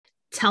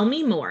Tell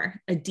Me More,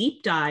 a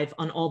deep dive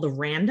on all the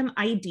random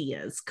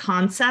ideas,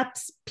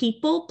 concepts,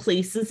 people,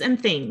 places, and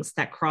things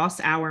that cross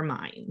our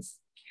minds.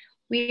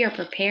 We are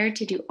prepared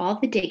to do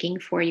all the digging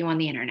for you on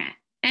the internet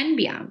and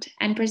beyond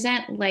and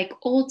present like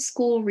old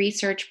school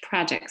research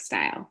project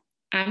style.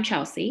 I'm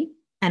Chelsea.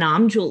 And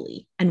I'm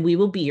Julie, and we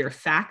will be your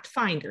fact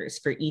finders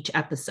for each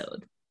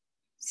episode.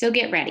 So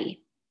get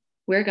ready.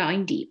 We're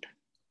going deep.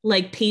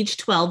 Like page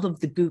 12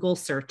 of the Google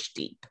search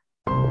deep.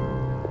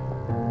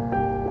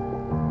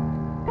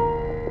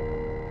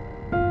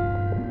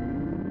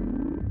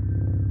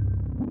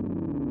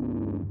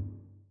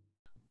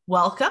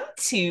 Welcome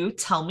to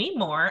Tell Me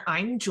More.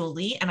 I'm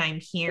Julie, and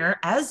I'm here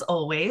as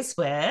always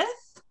with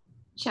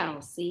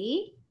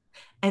Chelsea.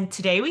 And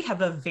today we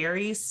have a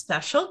very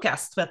special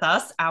guest with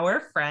us,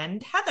 our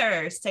friend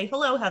Heather. Say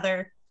hello,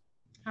 Heather.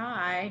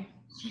 Hi.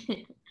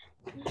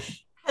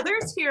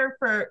 Heather's here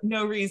for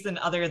no reason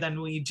other than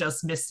we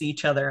just miss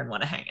each other and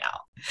want to hang out.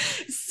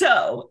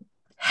 So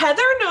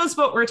Heather knows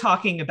what we're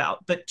talking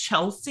about, but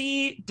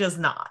Chelsea does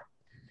not.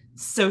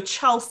 So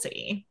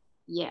Chelsea.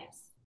 Yes.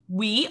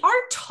 We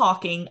are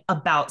talking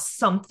about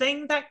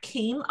something that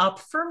came up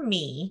for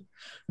me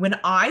when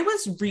I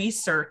was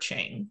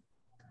researching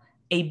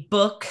a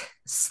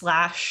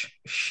book/show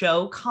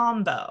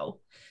combo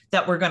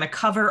that we're going to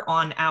cover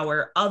on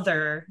our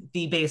other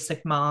The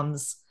Basic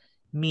Moms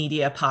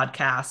media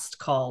podcast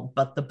called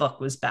But the Book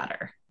Was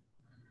Better.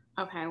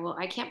 Okay, well,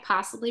 I can't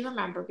possibly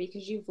remember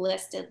because you've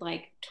listed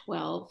like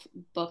 12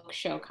 book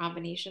show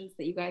combinations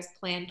that you guys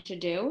plan to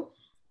do.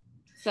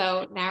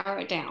 So narrow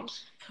it down.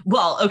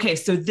 Well, okay,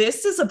 so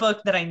this is a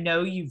book that I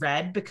know you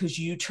read because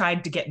you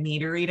tried to get me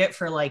to read it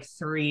for like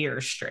 3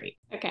 years straight.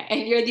 Okay,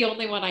 and you're the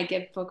only one I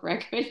give book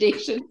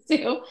recommendations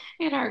to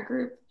in our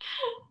group.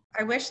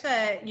 I wish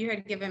that you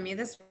had given me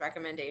this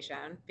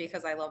recommendation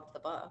because I loved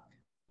the book.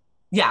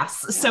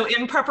 Yes. Yeah. So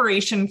in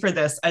preparation for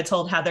this, I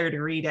told Heather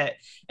to read it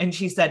and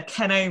she said,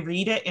 "Can I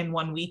read it in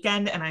one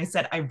weekend?" And I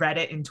said, "I read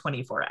it in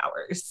 24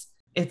 hours.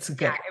 It's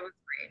good." Yeah, it was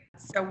great.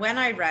 So when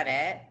I read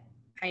it,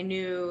 I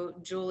knew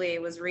Julie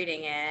was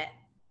reading it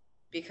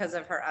because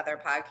of her other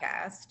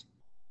podcast.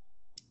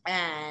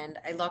 And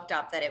I looked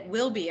up that it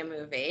will be a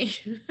movie.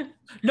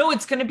 No,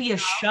 it's going to be a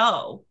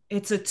show.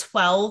 It's a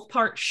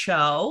 12-part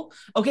show.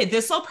 Okay,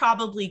 this will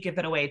probably give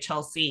it away,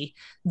 Chelsea.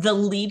 The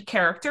lead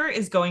character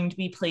is going to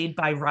be played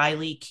by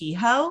Riley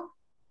Keough,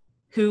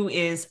 who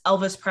is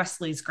Elvis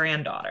Presley's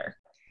granddaughter.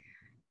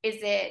 Is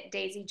it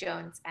Daisy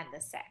Jones and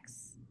the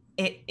Six?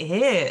 It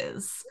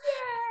is.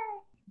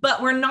 Yay!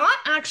 But we're not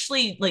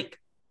actually like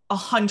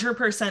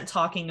 100%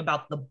 talking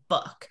about the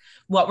book.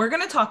 What we're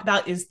going to talk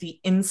about is the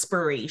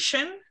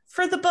inspiration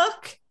for the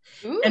book.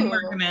 Ooh. And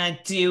we're going to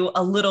do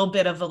a little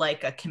bit of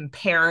a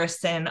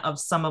comparison of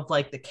some of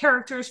like the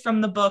characters from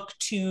the book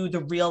to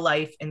the real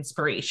life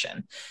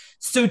inspiration.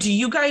 So do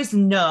you guys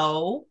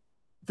know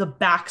the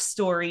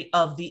backstory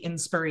of the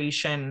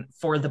inspiration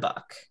for the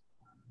book?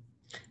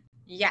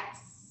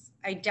 Yes,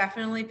 I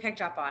definitely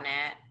picked up on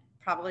it,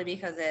 probably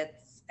because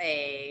it's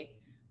a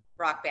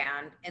rock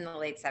band in the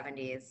late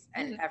 70s,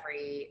 and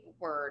every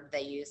word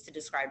they use to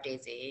describe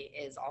Daisy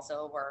is also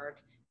a word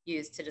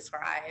used to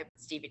describe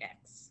Stevie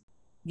Nicks.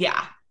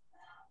 Yeah.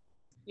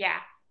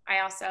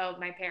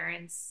 My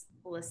parents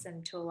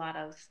listened to a lot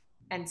of,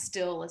 and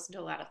still listen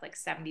to a lot of like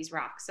 70s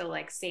rock. So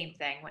like same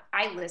thing. When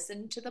I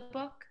listened to the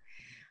book,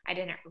 I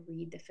didn't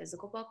read the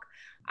physical book,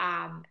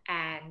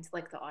 and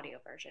like the audio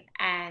version.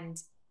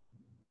 And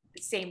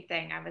same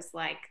thing. I was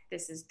like,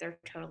 they're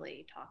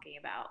totally talking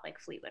about like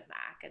Fleetwood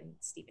Mac and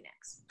Stevie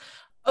Nicks.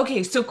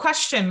 Okay, so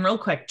question real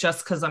quick,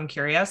 just because I'm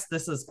curious,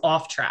 this is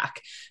off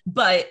track,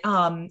 but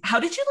how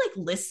did you like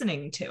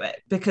listening to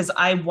it? Because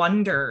I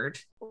wondered.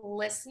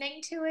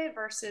 Listening to it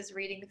versus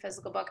reading the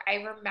physical book. I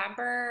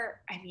remember,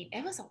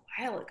 it was a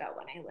while ago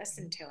when I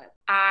listened to it.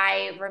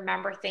 I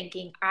remember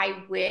thinking,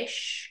 I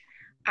wish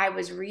I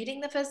was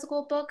reading the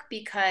physical book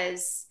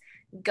because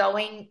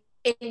going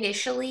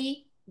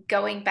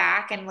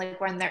back and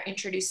like when they're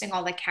introducing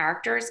all the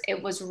characters,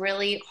 it was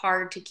really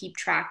hard to keep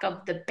track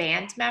of the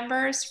band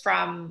members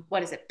from,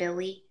 what is it,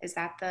 Billy? Is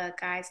that the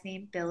guy's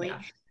name? Billy? Yeah.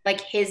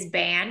 Like his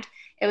band.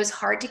 It was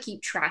hard to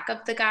keep track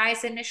of the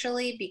guys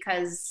initially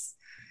because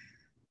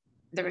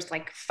there was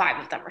like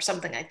 5 of them or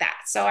something like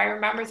that. So I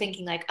remember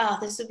thinking like, oh,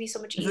 this would be so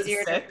much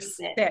easier to read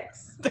it.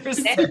 6.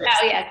 There's 6.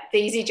 Oh yeah,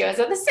 Daisy Jones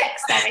and the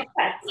Six. That makes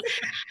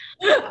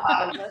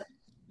sense.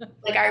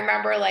 Like I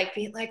remember like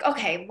being like,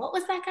 okay, what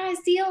was that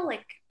guy's deal?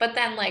 Like, but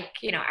then like,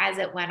 as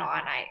it went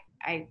on,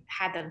 I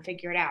had them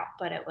figure it out,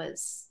 but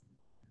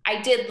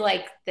I did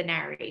like the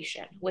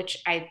narration,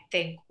 which I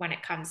think when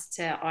it comes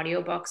to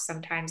audiobooks,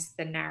 sometimes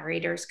the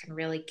narrators can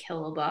really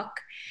kill a book.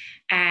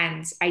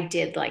 And I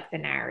did like the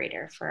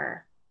narrator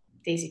for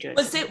Daisy Jones.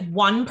 Was it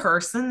one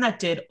person that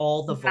did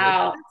all the voices?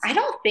 No, I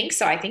don't think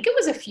so. I think it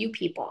was a few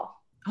people.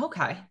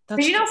 Okay.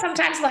 Because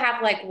sometimes they'll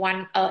have like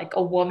one, like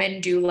a woman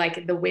do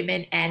like the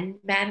women and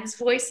men's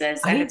voices.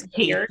 And it's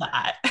hate weird.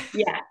 that.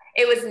 Yeah.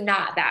 It was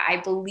not that. I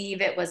believe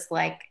it was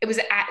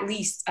at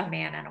least a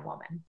man and a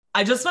woman.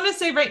 I just want to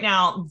say right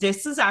now,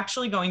 this is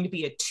actually going to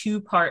be a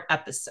two-part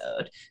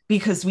episode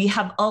because we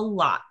have a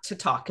lot to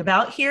talk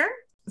about here.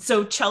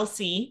 So,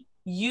 Chelsea,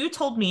 you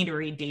told me to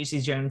read Daisy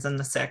Jones and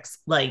the Six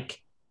like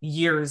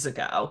years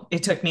ago.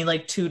 It took me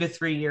like 2 to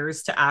 3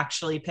 years to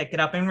actually pick it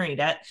up and read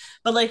it.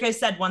 But like I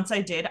said, once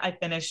I did, I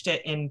finished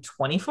it in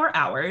 24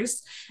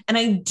 hours. And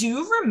I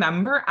do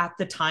remember at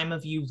the time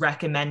of you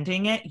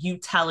recommending it, you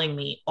telling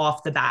me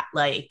off the bat,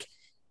 like,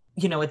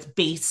 it's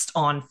based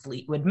on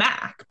Fleetwood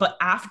Mac. But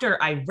after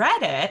I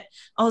read it,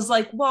 I was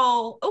like,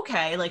 well,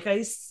 okay, like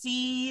I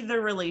see the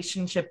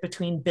relationship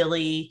between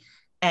Billy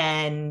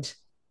and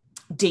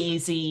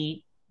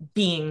Daisy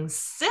being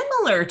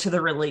similar to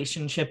the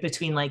relationship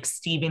between like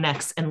Stevie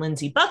Nicks and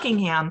Lindsey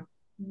Buckingham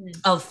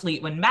of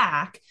Fleetwood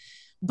Mac.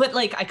 But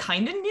like I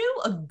kind of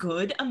knew a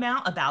good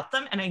amount about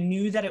them, and I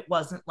knew that it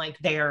wasn't like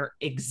their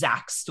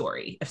exact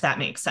story, if that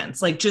makes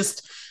sense. Like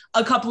just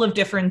a couple of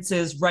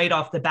differences right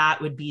off the bat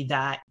would be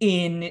that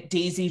in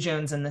Daisy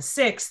Jones and the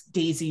Six,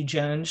 Daisy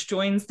Jones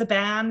joins the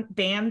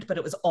band, but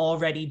it was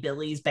already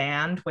Billy's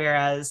band,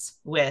 whereas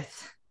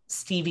with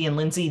Stevie and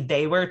Lindsey,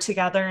 they were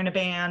together in a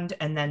band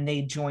and then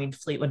they joined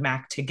Fleetwood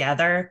Mac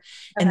together,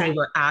 and they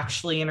were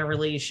actually in a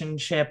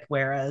relationship,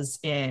 whereas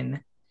in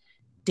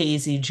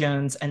Daisy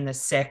Jones and the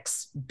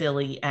Six,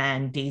 Billy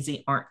and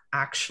Daisy aren't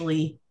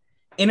actually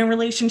in a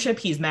relationship.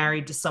 He's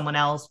married to someone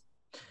else.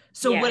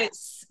 So what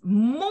it's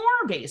more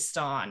based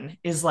on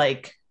is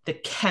like the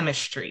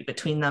chemistry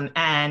between them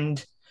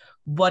and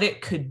what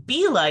it could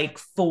be like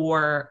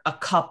for a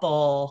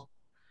couple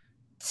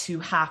to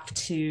have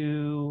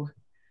to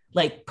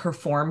like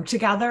perform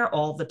together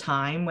all the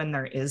time when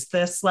there is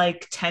this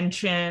like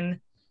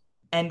tension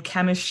and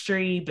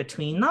chemistry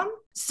between them.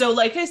 So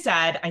like I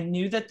said, I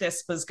knew that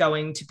this was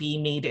going to be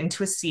made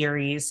into a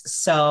series.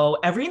 So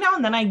every now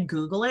and then I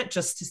Google it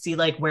just to see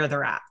like where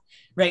they're at.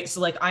 Right.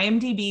 So like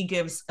IMDb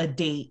gives a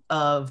date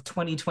of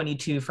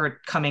 2022 for it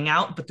coming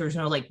out, but there's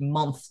no like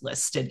month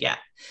listed yet.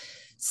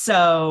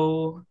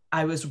 So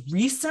I was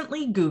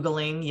recently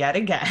Googling yet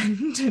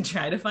again to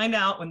try to find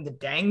out when the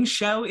dang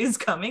show is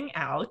coming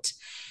out.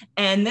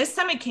 And this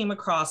time I came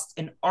across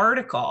an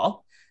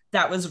article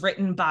that was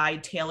written by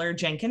Taylor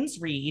Jenkins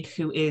Reid,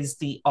 who is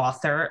the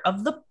author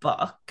of the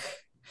book.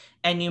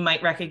 And you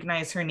might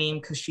recognize her name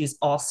because she's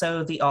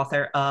also the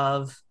author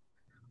of,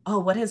 oh,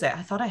 what is it?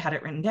 I thought I had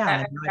it written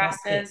down.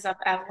 Dresses of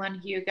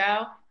Evelyn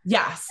Hugo.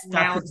 Yes.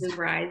 Malibu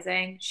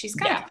Rising. She's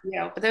got a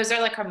few, but those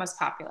are like her most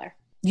popular.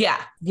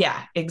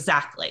 Yeah,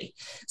 exactly.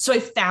 So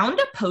I found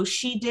a post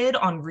she did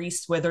on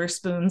Reese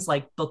Witherspoon's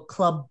like book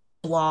club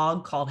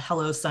blog called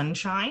Hello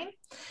Sunshine.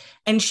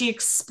 And she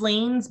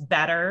explains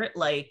better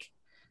like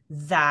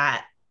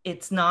that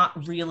it's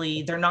not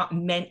really, they're not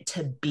meant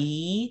to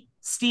be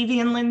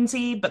Stevie and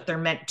Lindsey, but they're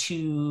meant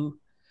to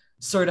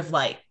sort of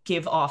like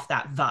give off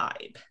that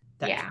vibe,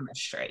 that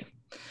chemistry.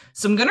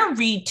 So I'm going to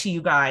read to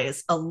you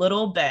guys a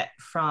little bit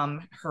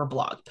from her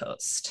blog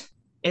post.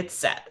 It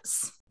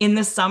says, in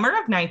the summer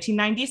of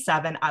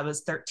 1997, I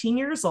was 13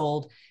 years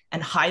old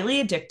and highly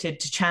addicted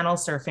to channel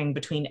surfing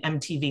between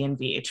MTV and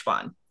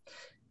VH1.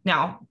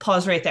 Now,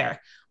 pause right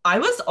there. I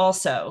was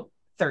also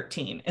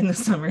 13 in the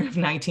summer of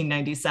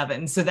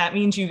 1997. So that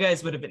means you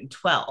guys would have been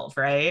 12,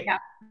 right? Yeah.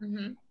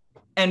 Mm-hmm.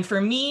 And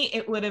for me,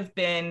 it would have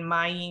been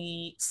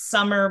my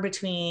summer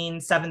between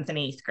 7th and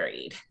 8th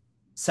grade.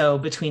 So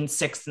between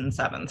 6th and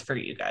 7th for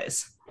you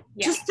guys.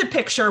 Yeah. Just to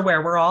picture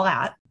where we're all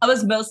at. I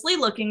was mostly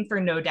looking for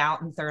No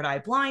Doubt and Third Eye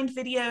Blind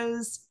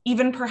videos,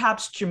 even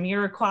perhaps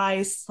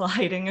Jamiroquai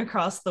sliding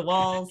across the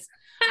walls.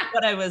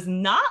 What I was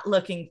not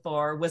looking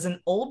for was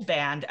an old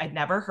band I'd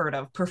never heard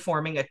of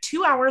performing a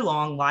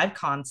 2-hour-long live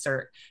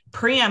concert,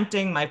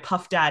 preempting my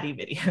Puff Daddy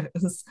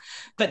videos.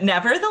 But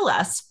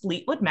nevertheless,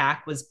 Fleetwood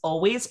Mac was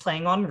always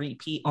playing on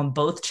repeat on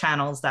both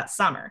channels that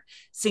summer,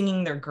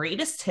 singing their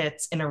greatest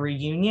hits in a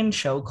reunion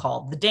show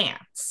called The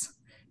Dance.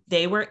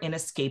 They were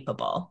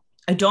inescapable.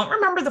 I don't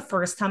remember the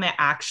first time I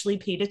actually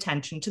paid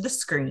attention to the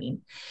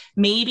screen.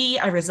 Maybe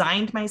I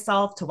resigned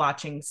myself to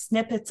watching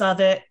snippets of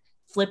it,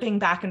 flipping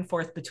back and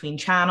forth between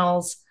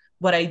channels.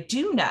 What I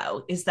do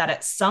know is that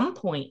at some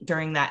point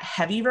during that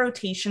heavy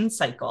rotation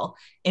cycle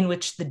in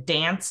which the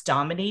dance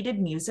dominated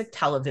music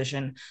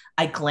television,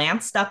 I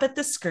glanced up at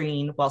the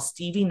screen while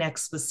Stevie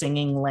Nicks was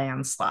singing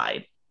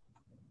Landslide.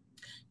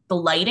 The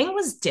lighting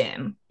was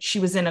dim. She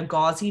was in a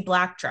gauzy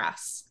black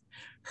dress.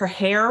 Her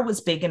hair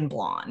was big and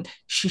blonde.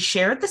 She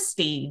shared the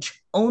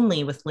stage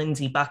only with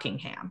Lindsey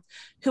Buckingham,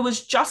 who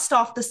was just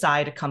off the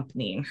side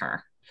accompanying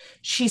her.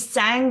 She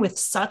sang with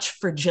such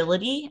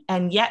fragility,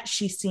 and yet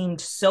she seemed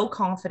so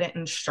confident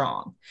and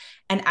strong.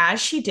 And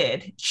as she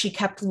did, she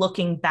kept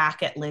looking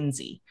back at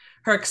Lindsey,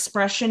 her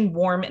expression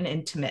warm and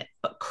intimate,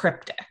 but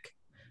cryptic.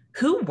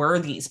 Who were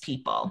these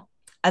people?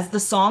 As the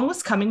song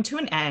was coming to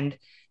an end,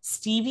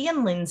 Stevie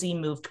and Lindsey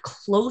moved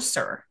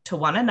closer to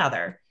one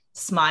another,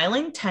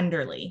 smiling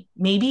tenderly,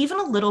 maybe even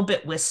a little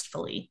bit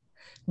wistfully.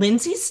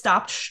 Lindsey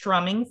stopped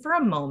strumming for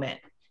a moment,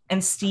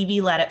 and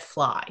Stevie let it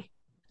fly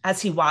as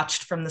he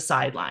watched from the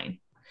sideline.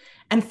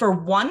 And for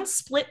one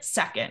split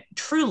second,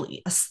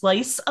 truly a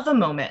slice of a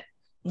moment,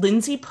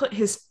 Lindsey put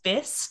his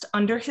fist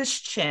under his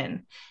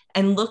chin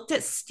and looked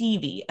at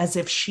Stevie as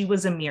if she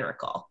was a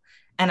miracle.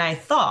 And I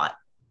thought,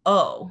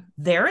 oh,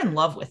 they're in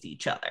love with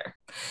each other.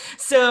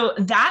 So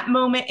that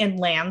moment in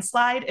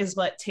Landslide is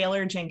what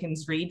Taylor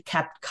Jenkins Reid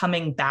kept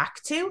coming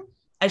back to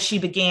as she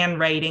began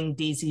writing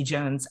Daisy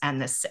Jones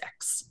and the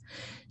Six.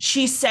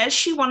 She says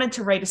she wanted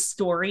to write a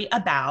story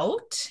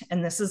about,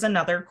 and this is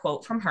another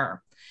quote from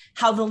her,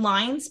 how the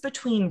lines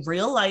between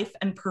real life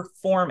and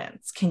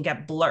performance can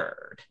get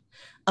blurred,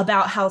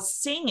 about how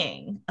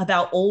singing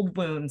about old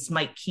wounds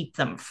might keep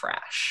them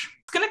fresh.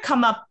 It's going to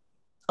come up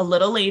a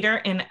little later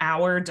in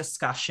our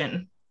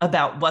discussion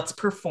about what's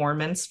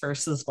performance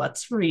versus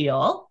what's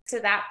real. To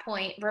that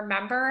point,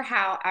 remember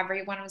how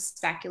everyone was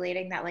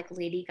speculating that like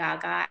Lady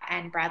Gaga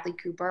and Bradley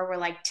Cooper were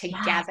like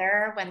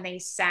together when they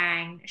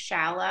sang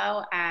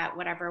Shallow at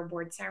whatever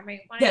award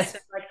ceremony? Yes, so,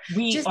 like,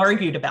 we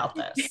argued about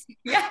this.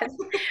 Yes,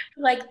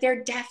 like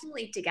they're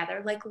definitely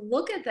together. Like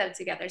look at them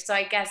together. So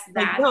I guess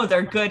that no,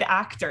 they're good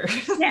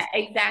actors. Yeah,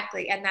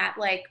 exactly. And that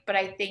like, but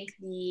I think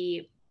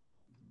the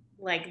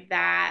like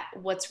that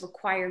what's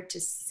required to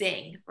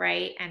sing,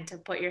 right, and to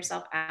put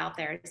yourself out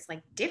there is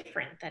like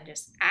different than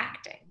just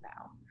acting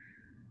though.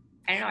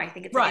 I don't know, I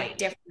think it's like a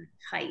different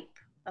type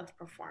of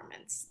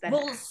performance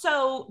than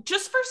so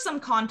just for some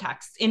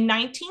context, in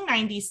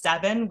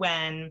 1997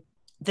 when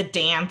The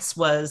Dance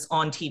was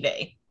on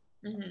TV,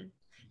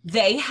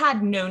 they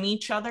had known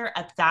each other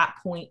at that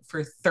point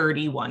for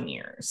 31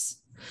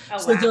 years.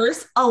 So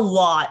there's a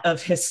lot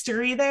of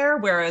history there,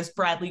 whereas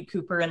Bradley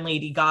Cooper and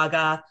Lady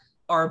Gaga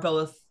are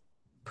both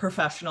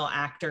professional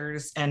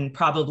actors and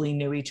probably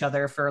knew each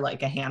other for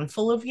like a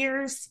handful of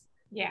years.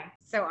 Yeah.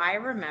 So I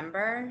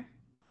remember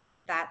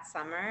that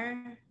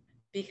summer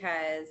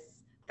because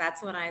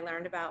that's when I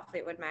learned about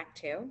Fleetwood Mac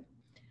too,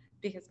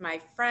 because my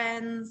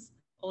friend's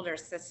older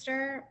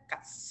sister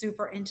got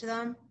super into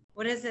them.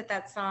 What is it,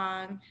 that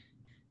song,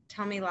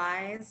 Tell Me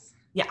Lies?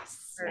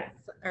 Yes.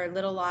 Or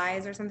Little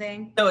Lies or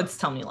something? No, it's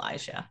Tell Me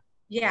Lies, yeah.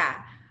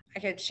 Yeah. I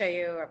could show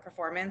you a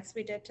performance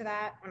we did to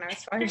that when I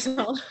was 5 years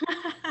old.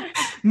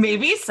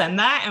 Maybe send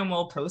that and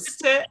we'll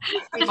post it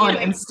on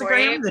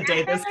Instagram the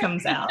day this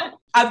comes out.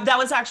 That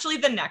was actually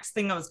the next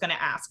thing I was going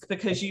to ask,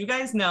 because you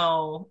guys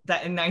know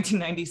that in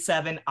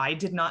 1997, I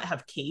did not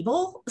have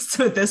cable.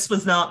 So this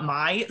was not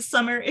my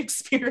summer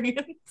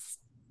experience.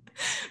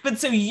 But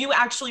so you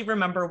actually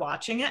remember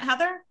watching it,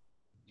 Heather?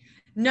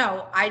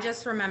 No, I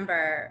just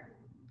remember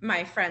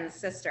my friend's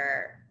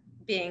sister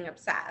being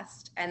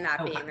obsessed and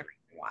that being the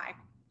reason why.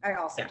 I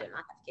also did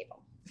not have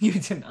cable. You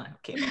did not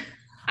have cable.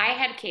 I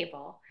had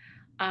cable.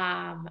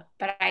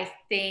 But I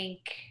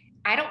think,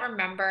 I don't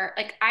remember,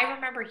 like I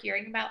remember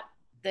hearing about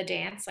The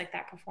Dance, like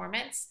that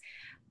performance,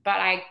 but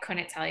I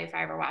couldn't tell you if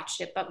I ever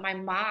watched it. But my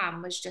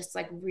mom was just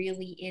like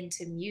really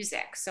into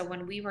music. So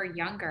when we were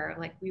younger,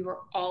 like we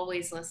were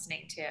always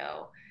listening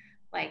to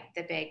like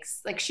the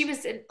bigs, like she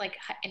was in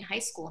high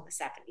school in the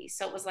 70s.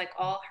 So it was like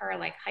all her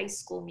like high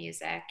school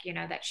music, you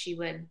know, that she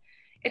would,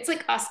 it's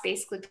like us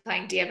basically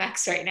playing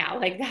DMX right now.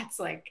 Like that's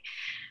like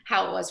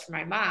how it was for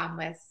my mom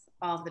with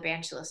all of the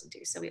bands she listened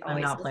to. So we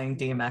always. I'm not playing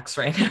DMX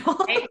right now.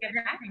 I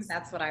think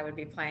that's what I would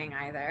be playing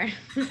either.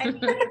 I mean,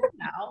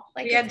 no,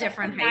 like we had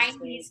different like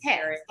 90s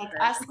hits, like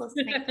us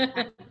listening to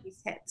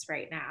 90s hits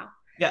right now.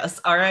 Yes,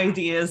 our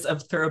ideas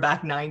of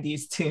throwback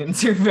 90s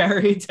tunes are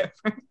very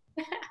different.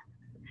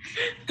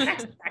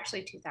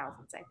 Actually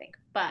 2000s, I think,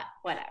 but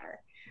whatever.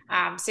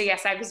 So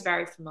yes, I was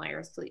very familiar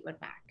with Fleetwood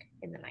Mac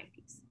in the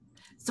 90s.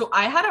 So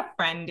I had a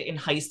friend in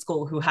high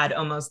school who had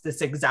almost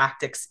this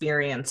exact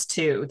experience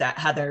too, that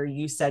Heather,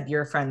 you said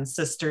your friend's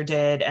sister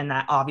did, and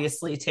that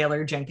obviously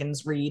Taylor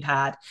Jenkins Reid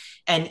had.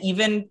 And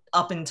even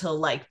up until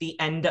like the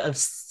end of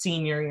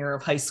senior year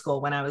of high school,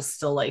 when I was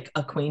still like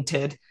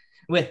acquainted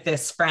with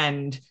this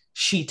friend,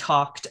 she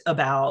talked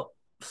about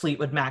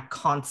Fleetwood Mac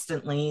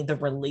constantly, the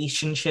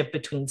relationship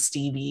between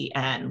Stevie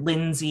and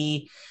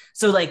Lindsey.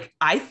 So like,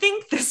 I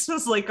think this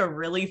was like a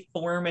really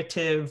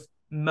formative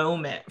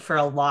moment for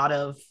a lot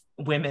of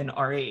women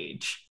our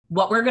age.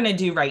 What we're going to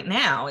do right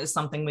now is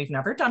something we've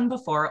never done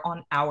before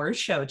on our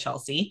show,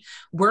 Chelsea.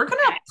 We're going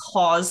to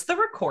pause the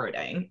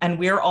recording and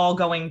we're all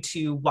going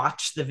to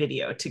watch the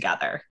video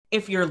together.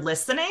 If you're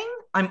listening,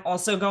 I'm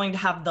also going to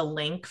have the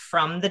link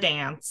from The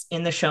Dance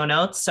in the show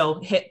notes. So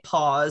hit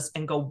pause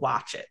and go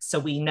watch it so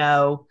we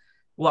know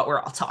what we're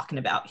all talking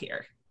about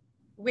here.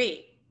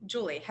 Wait,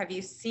 Julie, have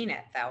you seen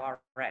it though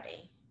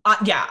already?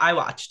 Yeah, I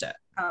watched it.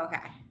 Oh,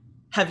 okay.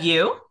 Have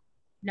you?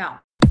 No.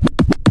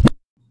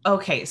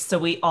 Okay, so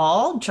we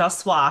all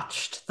just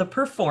watched the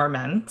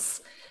performance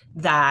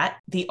that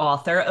the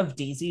author of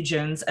Daisy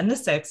Jones and the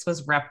Six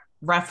was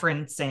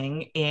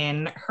referencing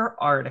in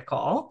her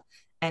article.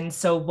 And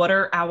so what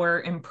are our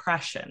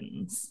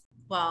impressions?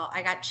 Well,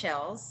 I got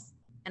chills,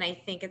 and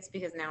I think it's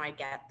because now I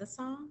get the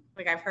song.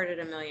 Like I've heard it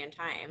a million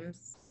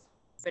times,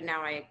 but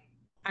now I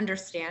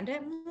understand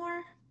it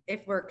more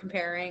if we're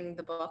comparing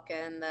the book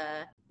and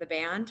the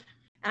band.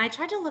 And I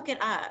tried to look it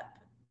up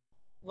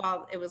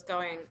while it was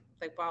going,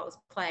 like while it was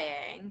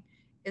playing.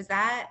 Is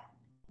that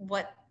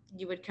what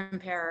you would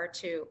compare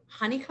to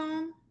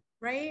Honeycomb,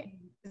 right?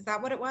 Is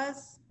that what it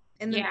was?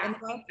 In the I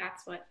book? think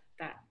that's what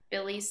that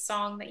Billy's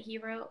song that he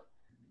wrote.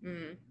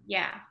 Mm.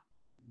 Yeah.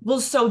 Well,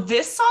 so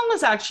this song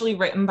was actually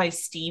written by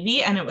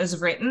Stevie, and it was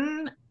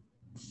written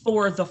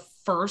for the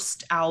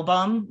first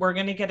album. We're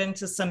going to get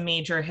into some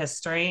major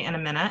history in a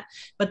minute,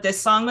 but this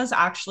song was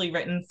actually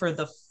written for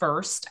the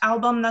first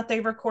album that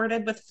they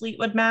recorded with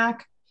Fleetwood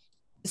Mac.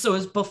 So it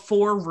was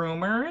before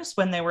Rumors,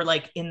 when they were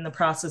like in the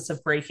process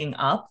of breaking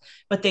up,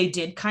 but they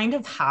did kind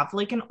of have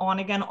like an on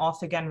again,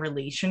 off again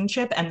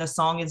relationship. And the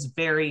song is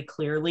very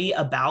clearly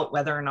about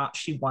whether or not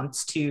she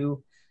wants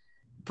to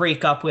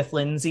break up with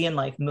Lindsey and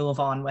like move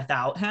on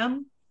without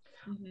him.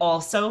 Mm-hmm.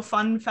 Also,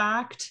 fun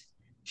fact,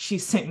 she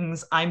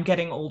sings I'm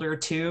Getting Older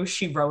Too.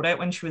 She wrote it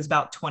when she was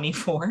about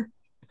 24.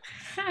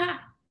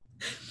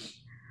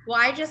 Well,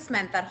 I just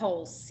meant that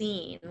whole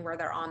scene where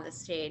they're on the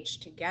stage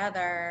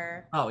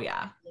together. Oh,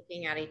 yeah.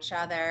 Looking at each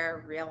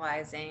other,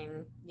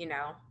 realizing, you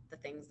know, the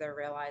things they're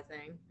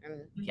realizing.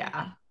 And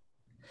yeah.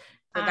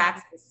 So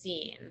that's the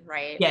scene,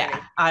 right?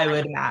 Yeah, I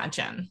would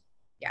imagine.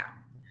 Yeah.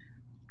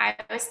 I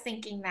was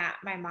thinking that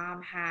my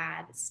mom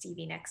had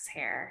Stevie Nicks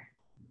hair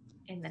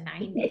in the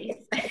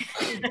 90s.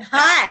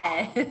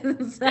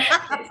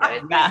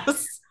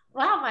 Yes.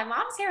 Wow, my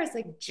mom's hair is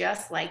like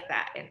just like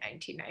that in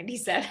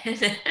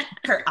 1997.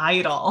 Her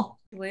idol.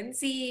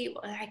 Lindsey,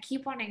 I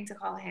keep wanting to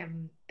call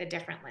him a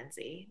different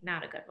Lindsey,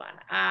 not a good one.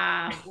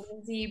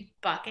 Lindsey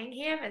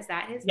Buckingham, is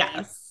that his name?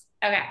 Yes.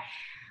 Okay.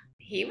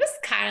 He was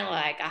kind of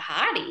like a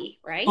hottie,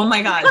 right? Oh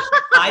my gosh.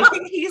 I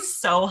think he's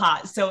so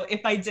hot. So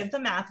if I did the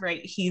math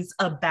right, he's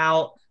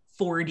about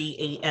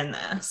 48 in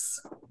this.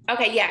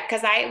 Okay, yeah,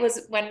 because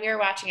when we were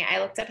watching it, I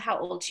looked up how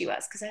old she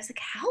was because I was like,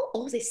 how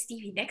old is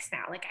Stevie Nicks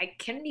now? Like, I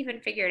couldn't even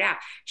figure it out.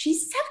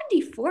 She's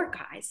 74,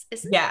 guys.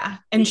 Yeah,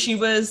 and she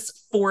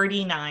was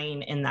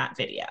 49 in that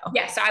video.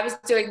 Yeah, so I was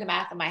doing the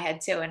math in my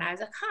head too, and I was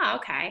like, huh,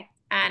 okay.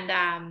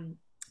 And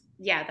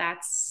yeah,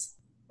 that's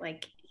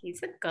like,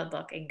 he's a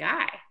good-looking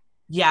guy.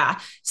 Yeah,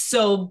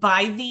 so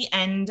by the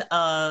end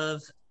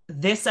of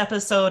this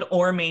episode,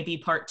 or maybe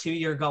part 2,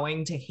 you're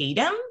going to hate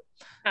him.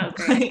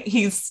 Okay.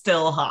 He's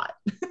still hot.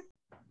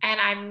 And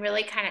I'm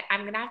really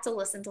I'm going to have to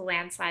listen to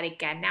Landslide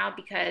again now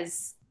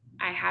because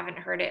I haven't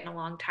heard it in a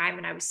long time.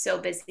 And I was so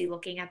busy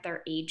looking at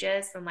their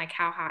ages and like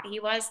how hot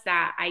he was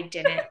that I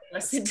didn't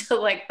listen to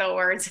like the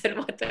words and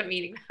what the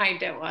meaning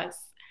behind it was.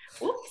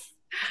 Oops.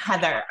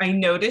 Heather, I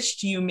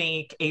noticed you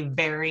make a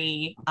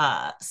very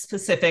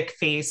specific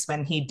face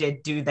when he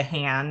did do the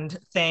hand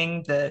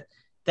thing, the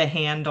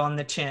hand on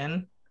the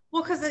chin.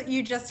 Well, because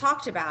you just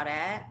talked about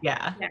it.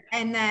 Yeah.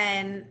 And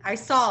then I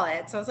saw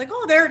it. So I was like,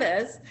 oh, there it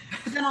is.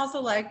 But then also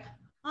like,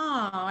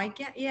 oh, I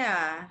get,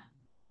 yeah.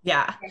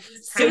 Yeah.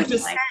 So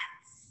just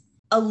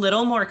a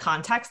little more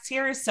context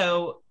here.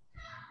 So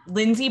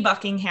Lindsey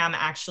Buckingham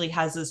actually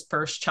has his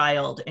first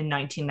child in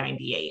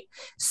 1998.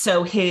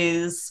 So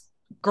his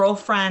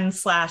girlfriend /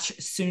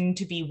 soon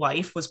to be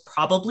wife was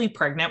probably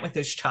pregnant with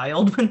his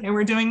child when they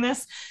were doing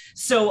this.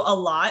 So a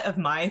lot of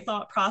my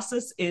thought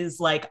process is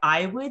like,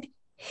 I would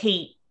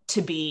hate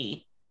to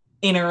be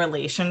in a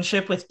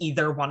relationship with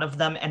either one of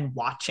them and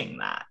watching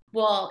that.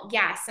 Well,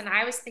 yes. And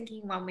I was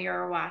thinking when we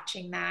were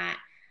watching that,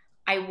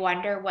 I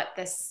wonder what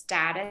the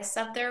status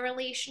of their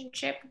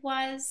relationship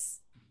was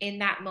in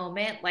that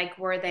moment. Like,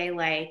 were they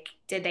like,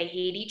 did they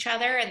hate each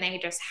other and they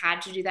just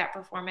had to do that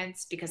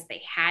performance because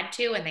they had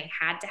to and they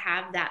had to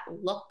have that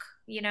look,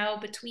 you know,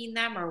 between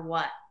them, or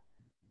what?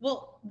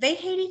 Well, they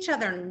hate each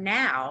other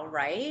now,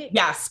 right?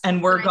 Yes.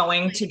 And we're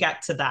going to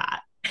get to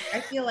that. I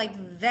feel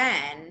like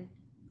then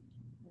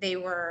they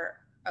were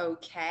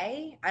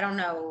okay. I don't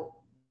know.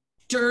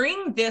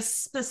 During this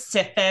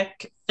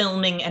specific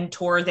filming and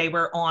tour, they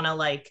were on a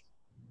like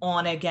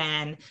on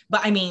again.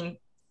 But I mean,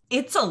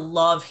 it's a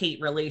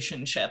love-hate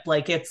relationship.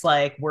 Like, it's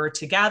like, we're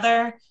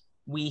together,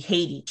 we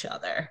hate each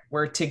other.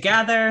 We're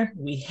together,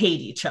 we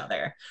hate each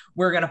other.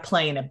 We're going to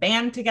play in a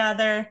band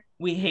together,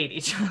 we hate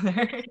each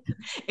other.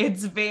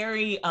 It's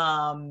very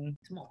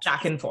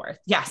back and forth.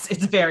 Yes,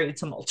 it's very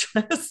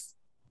tumultuous.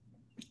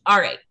 All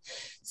right.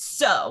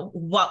 So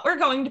what we're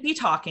going to be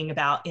talking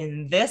about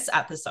in this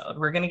episode,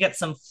 we're going to get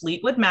some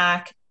Fleetwood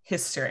Mac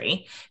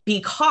history,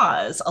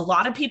 because a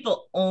lot of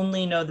people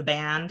only know the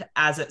band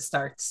as it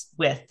starts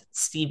with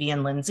Stevie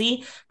and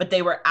Lindsey, but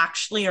they were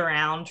actually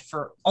around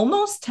for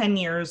almost 10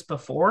 years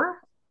before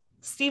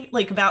Steve,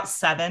 like about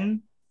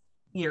 7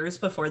 years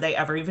before they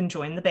ever even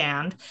joined the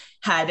band,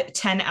 had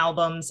 10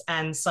 albums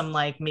and some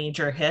like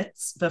major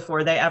hits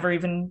before they ever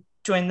even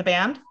joined the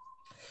band.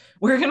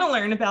 We're going to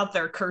learn about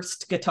their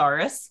cursed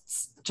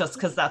guitarists just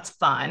because that's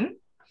fun.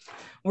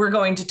 We're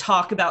going to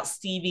talk about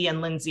Stevie and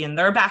Lindsey and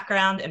their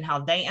background and how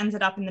they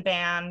ended up in the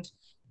band.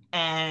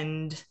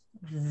 And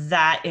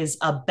that is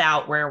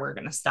about where we're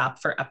going to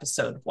stop for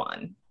episode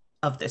 1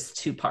 of this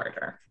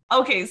 2-parter.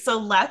 Okay, so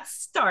let's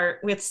start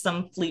with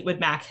some Fleetwood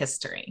Mac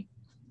history.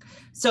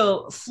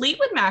 So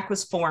Fleetwood Mac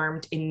was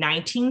formed in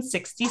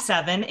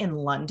 1967 in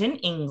London,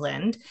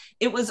 England.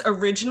 It was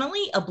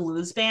originally a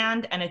blues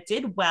band and it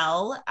did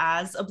well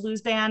as a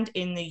blues band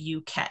in the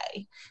UK.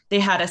 They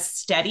had a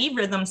steady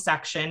rhythm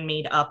section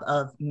made up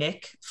of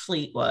Mick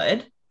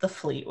Fleetwood, the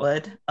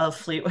Fleetwood of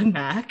Fleetwood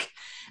Mac,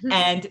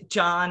 and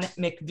John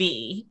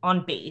McVie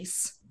on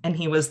bass. And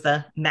he was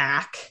the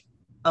Mac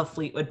of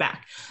Fleetwood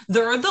Mac.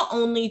 They're the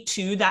only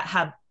two that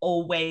have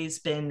always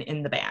been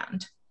in the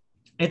band.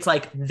 It's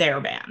like their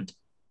band.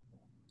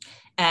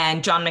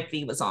 And John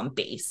McVie was on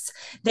bass.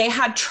 They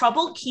had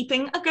trouble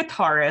keeping a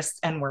guitarist,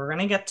 and we're going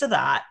to get to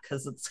that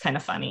because it's kind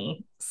of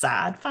funny,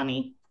 sad,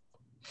 funny.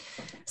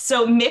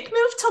 So Mick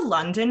moved to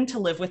London to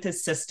live with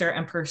his sister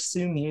and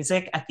pursue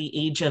music at the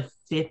age of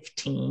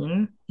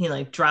 15. He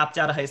like dropped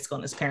out of high school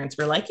and his parents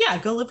were like, yeah,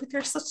 go live with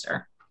your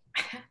sister.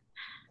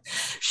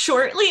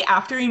 Shortly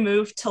after he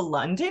moved to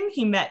London,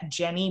 he met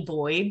Jenny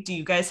Boyd. Do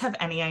you guys have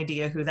any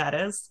idea who that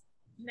is?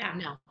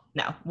 No.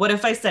 No. What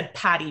if I said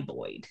Patty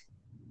Boyd?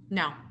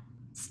 No.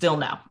 Still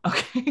no.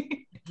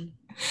 Okay.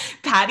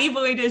 Patty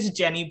Boyd is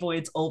Jenny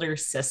Boyd's older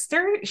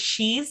sister.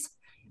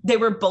 They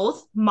were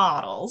both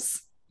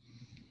models.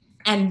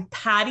 And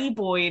Patty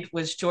Boyd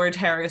was George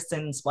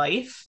Harrison's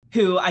wife,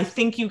 who I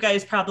think you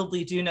guys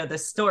probably do know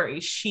this story.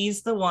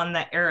 She's the one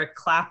that Eric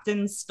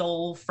Clapton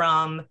stole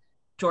from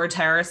George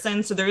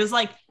Harrison. So there's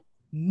like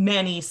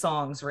many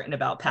songs written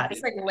about Patty.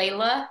 It's like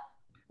Layla.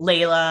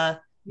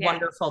 Yeah.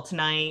 Wonderful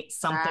Tonight,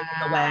 Something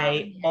in the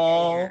Way,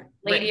 all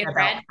Lady of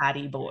Red.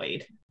 Patty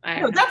Boyd.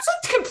 No, that's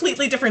a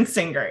completely different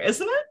singer,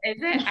 isn't it?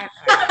 Is it?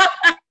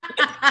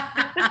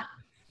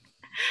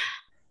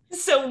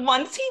 So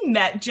once he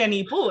met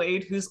Jenny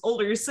Boyd, whose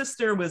older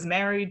sister was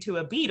married to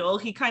a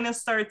Beatle, he kind of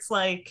starts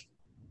like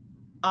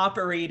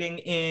operating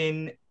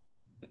in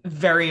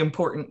very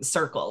important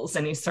circles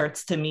and he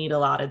starts to meet a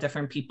lot of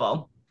different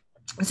people.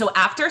 So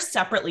after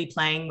separately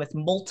playing with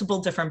multiple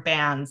different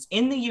bands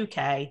in the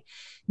UK,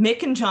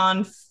 Mick and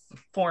John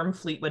formed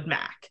Fleetwood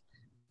Mac.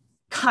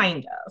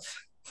 Kind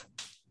of.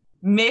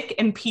 Mick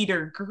and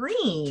Peter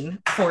Green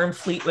formed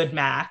Fleetwood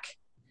Mac,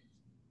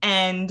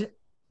 and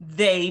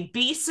they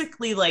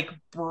basically like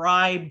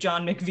bribed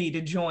John McVie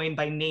to join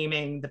by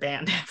naming the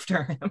band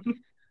after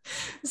him.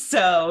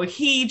 So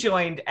he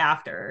joined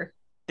after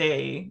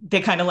they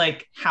kind of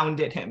like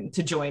hounded him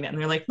to join it. And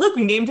they're like, look,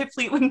 we named it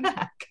Fleetwood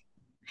Mac.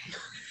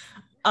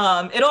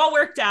 It all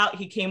worked out.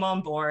 He came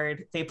on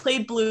board. They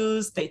played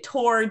blues. They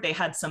toured. They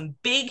had some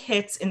big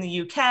hits in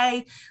the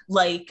UK,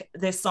 like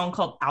this song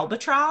called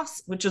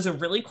Albatross, which is a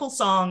really cool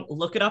song.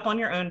 Look it up on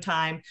your own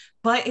time.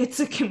 But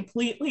it's a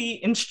completely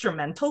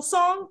instrumental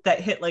song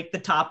that hit like the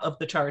top of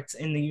the charts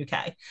in the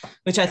UK,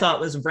 which I thought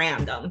was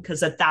random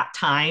because at that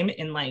time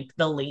in like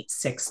the late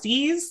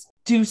 60s,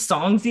 do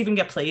songs even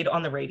get played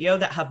on the radio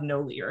that have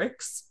no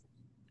lyrics?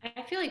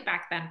 I feel like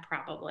back then,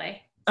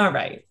 probably. All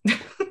right.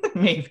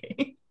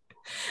 Maybe.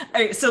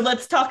 All right, so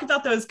let's talk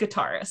about those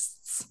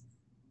guitarists.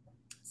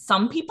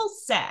 Some people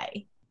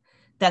say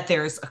that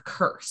there's a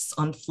curse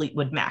on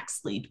Fleetwood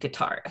Mac's lead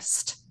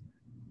guitarist.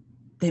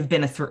 They've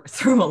been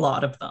through a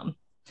lot of them.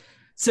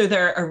 So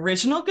their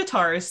original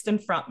guitarist and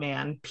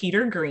frontman,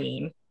 Peter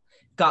Green,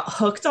 got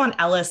hooked on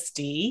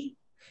LSD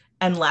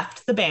and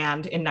left the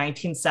band in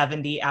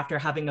 1970 after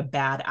having a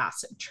bad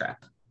acid trip.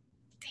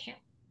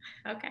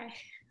 Damn. Okay.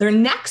 Their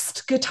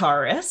next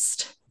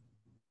guitarist,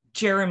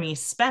 Jeremy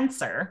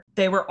Spencer,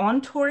 they were on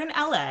tour in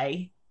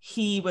LA.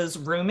 He was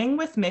rooming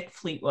with Mick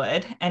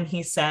Fleetwood and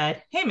he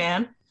said, hey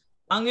man,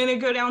 I'm going to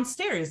go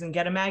downstairs and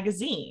get a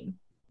magazine.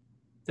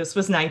 This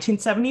was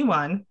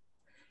 1971.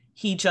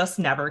 He just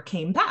never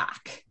came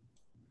back.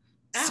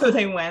 Oh. So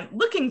they went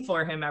looking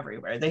for him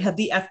everywhere. They had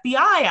the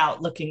FBI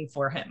out looking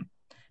for him.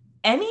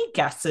 Any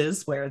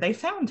guesses where they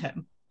found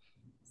him?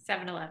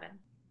 7-Eleven.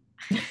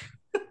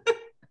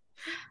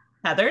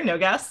 Heather, no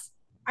guess?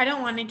 I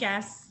don't want to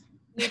guess.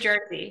 New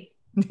Jersey.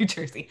 New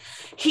Jersey.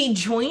 He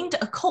joined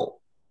a cult.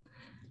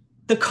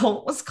 The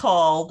cult was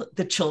called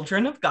the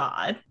Children of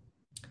God.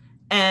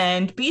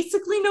 And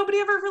basically nobody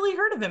ever really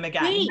heard of him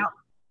again. Wait.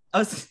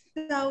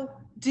 So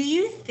do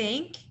you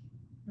think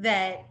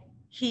that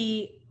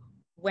he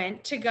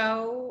went to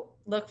go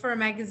look for a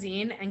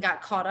magazine and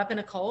got caught up in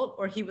a cult,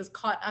 or he was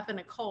caught up in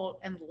a cult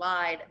and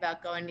lied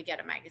about going to get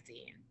a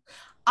magazine?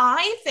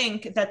 I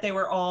think that they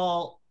were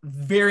all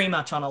very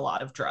much on a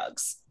lot of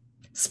drugs.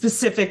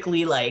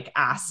 Specifically like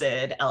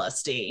acid,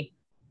 LSD.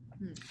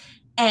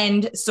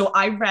 And so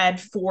I read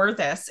for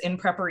this in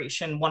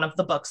preparation, one of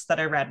the books that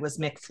I read was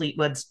Mick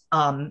Fleetwood's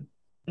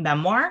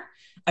memoir.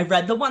 I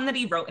read the one that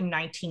he wrote in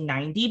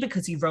 1990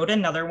 because he wrote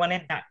another one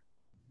in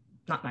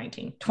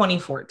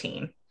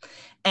 2014.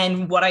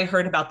 And what I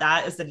heard about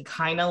that is that he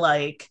kind of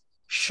like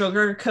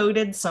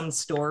sugar-coated some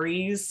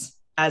stories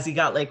as he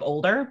got like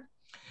older.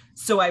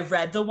 So I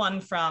read the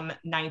one from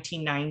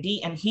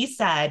 1990 and he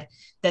said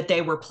that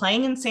they were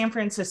playing in San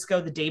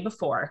Francisco the day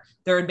before.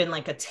 There had been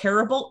like a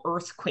terrible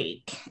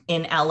earthquake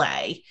in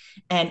LA.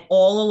 And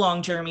all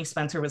along, Jeremy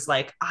Spencer was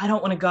like, I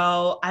don't want to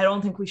go. I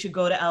don't think we should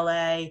go to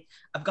LA.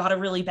 I've got a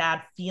really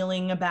bad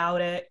feeling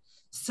about it.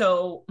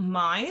 So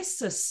my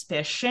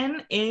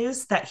suspicion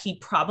is that he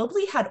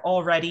probably had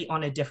already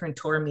on a different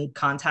tour made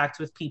contact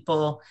with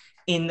people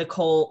in the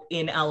cult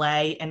in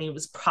LA, and he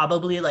was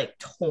probably like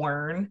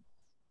torn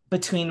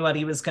between what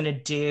he was going to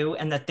do,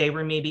 and that they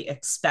were maybe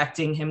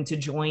expecting him to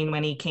join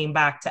when he came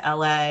back to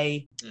LA.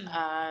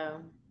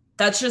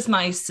 That's just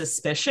my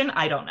suspicion.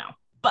 I don't know.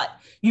 But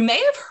you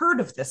may have heard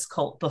of this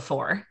cult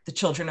before, the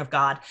Children of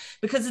God,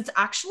 because it's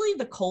actually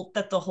the cult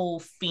that the whole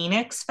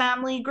Phoenix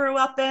family grew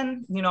up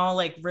in. You know,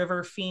 like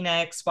River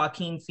Phoenix,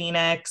 Joaquin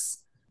Phoenix,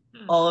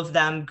 all of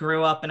them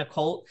grew up in a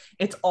cult.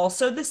 It's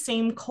also the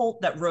same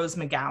cult that Rose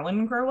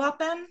McGowan grew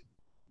up in.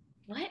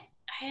 What?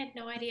 I had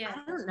no idea.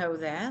 I don't know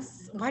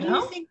this. Why do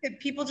you think that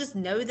people just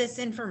know this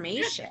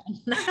information?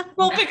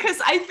 Well, because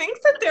I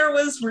think that there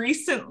was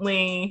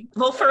recently,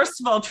 well,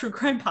 first of all, true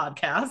crime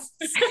podcasts.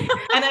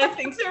 And I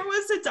think there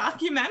was a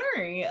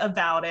documentary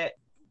about it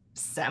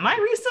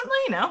semi-recently,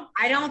 no?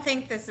 I don't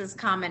think this is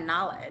common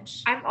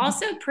knowledge. I'm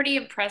also pretty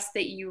impressed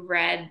that you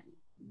read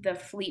the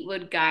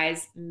Fleetwood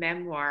guy's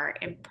memoir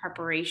in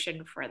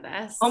preparation for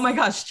this. Oh my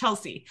gosh,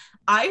 Chelsea.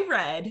 I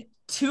read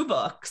 2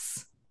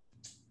 books.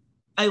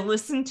 I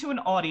listened to an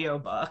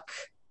audiobook.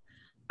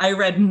 I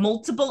read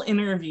multiple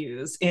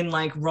interviews in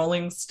like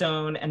Rolling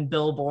Stone and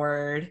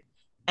Billboard.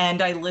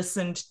 And I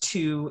listened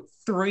to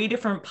 3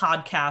 different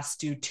podcasts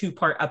do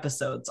 2-part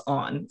episodes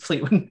on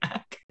Fleetwood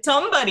Mac.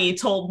 Somebody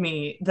told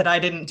me that I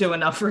didn't do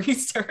enough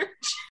research.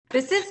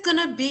 This is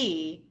going to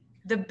be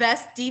the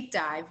best deep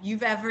dive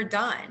you've ever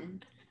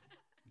done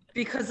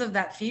because of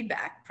that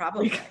feedback,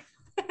 probably.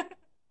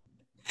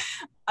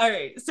 All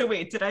right. So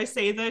wait, did I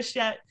say this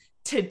yet?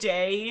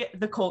 Today,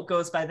 the cult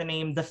goes by the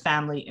name The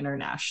Family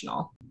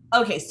International.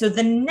 Okay, so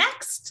the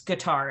next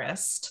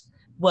guitarist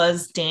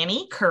was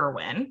Danny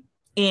Kerwin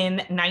in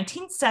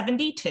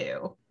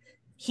 1972.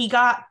 He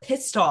got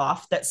pissed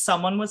off that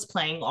someone was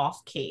playing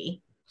off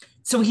key,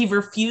 so he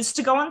refused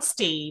to go on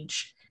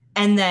stage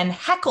and then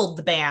heckled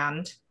the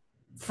band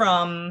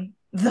from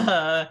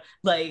the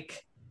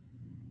like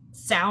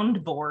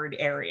soundboard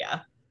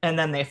area, and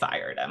then they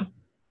fired him.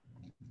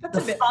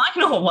 The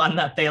final one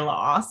that they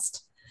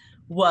lost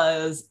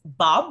was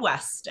Bob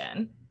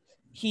Weston.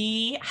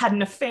 He had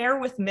an affair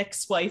with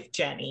Mick's wife,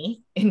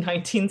 Jenny, in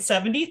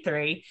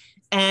 1973,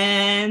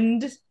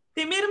 and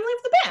they made him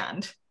leave the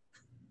band.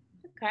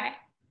 Okay.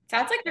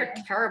 Sounds like they're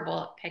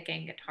terrible at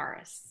picking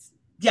guitarists.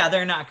 Yeah,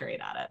 they're not great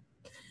at it.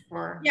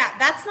 Yeah,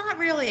 that's not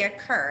really a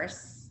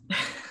curse.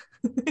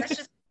 That's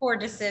just poor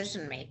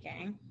decision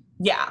making.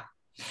 Yeah.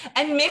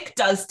 And Mick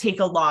does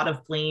take a lot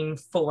of blame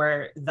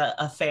for the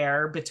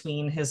affair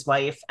between his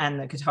wife and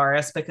the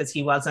guitarist, because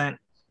he wasn't,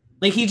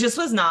 like, he just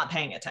was not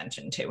paying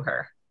attention to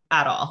her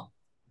at all.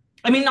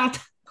 I mean, not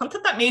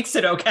that makes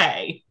it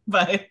okay,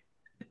 but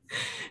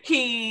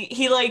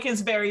he like is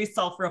very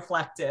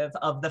self-reflective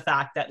of the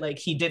fact that like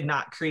he did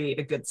not create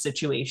a good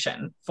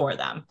situation for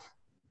them.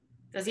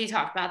 Does he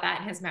talk about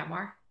that in his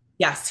memoir?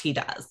 Yes, he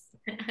does.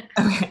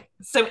 Okay.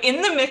 So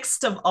in the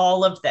midst of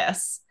all of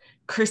this,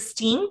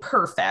 Christine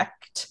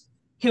Perfect,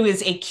 who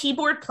is a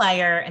keyboard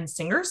player and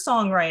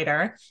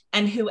singer-songwriter,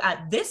 and who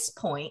at this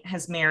point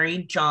has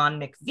married John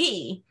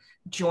McVie,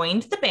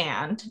 joined the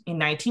band in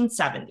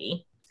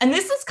 1970. And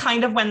this is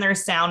kind of when their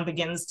sound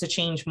begins to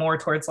change more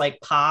towards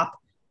like pop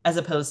as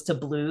opposed to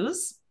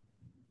blues.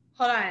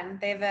 Hold on.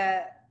 They have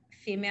a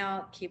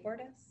female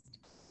keyboardist?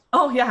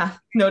 Oh, yeah.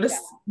 Notice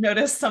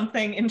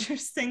something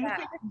interesting.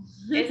 Yeah.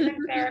 Isn't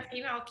there a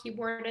female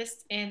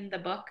keyboardist in the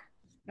book?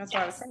 That's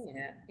why I was saying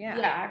it. Yeah.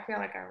 Yeah, I feel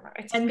like I remember.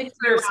 It's and been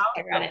years since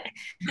I read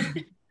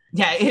it.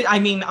 Yeah, I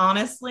mean,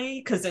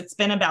 honestly, because it's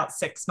been about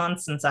 6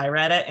 months since I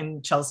read it,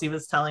 and Chelsea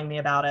was telling me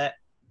about it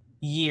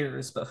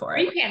years before.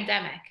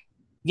 Pre-pandemic.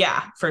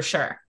 Yeah, for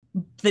sure.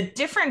 The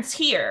difference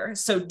here,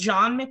 so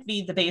John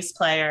McVie, the bass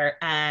player,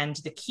 and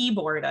the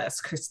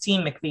keyboardist,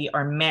 Christine McVie,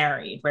 are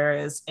married,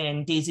 whereas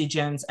in Daisy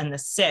Jones and the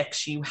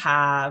Six, you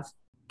have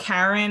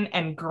Karen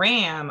and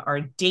Graham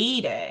are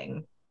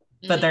dating,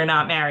 but they're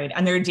not married,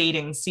 and they're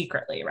dating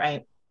secretly,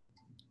 right?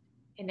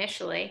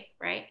 Initially,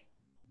 right?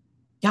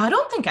 Yeah, I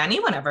don't think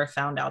anyone ever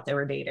found out they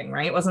were dating,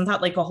 right? Wasn't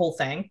that like a whole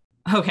thing?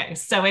 Okay,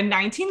 so in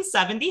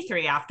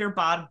 1973, after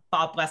Bob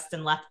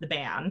Weston left the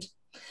band,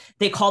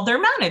 they called their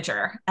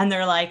manager and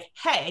they're like,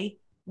 hey,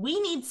 we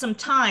need some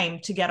time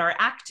to get our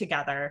act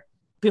together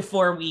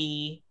before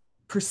we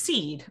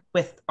proceed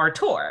with our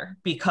tour,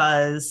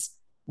 because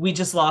we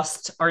just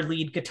lost our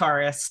lead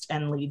guitarist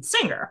and lead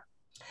singer.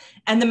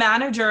 And the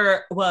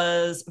manager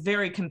was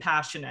very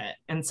compassionate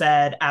and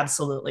said,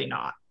 absolutely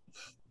not.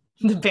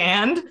 The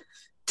band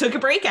took a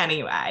break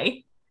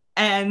anyway.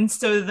 And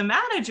so the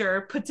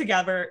manager put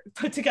together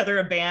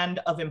a band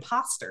of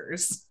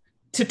imposters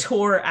to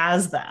tour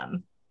as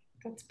them.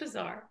 That's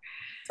bizarre.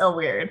 So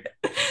weird.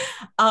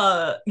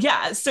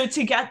 Yeah. So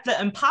to get the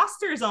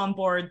imposters on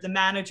board, the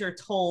manager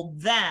told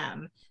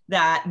them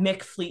that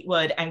Mick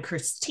Fleetwood and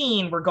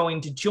Christine were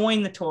going to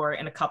join the tour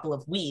in a couple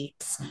of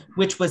weeks,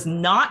 which was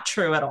not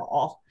true at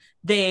all.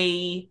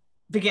 They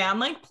began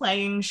like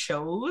playing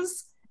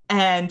shows,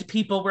 And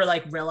people were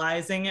like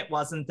realizing it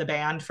wasn't the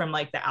band from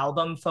like the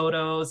album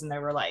photos, and they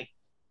were like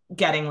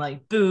getting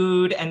like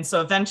booed. And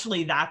so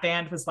eventually that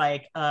band was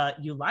like,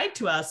 you lied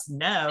to us.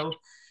 No.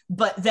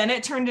 But then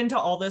it turned into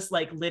all this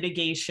like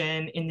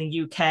litigation in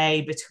the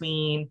UK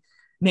between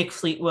Mick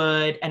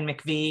Fleetwood and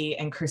McVie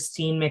and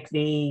Christine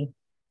McVie,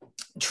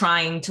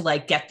 trying to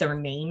like get their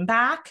name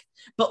back.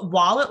 But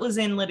while it was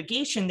in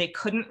litigation, they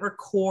couldn't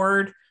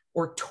record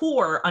or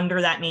tour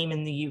under that name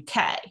in the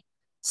UK.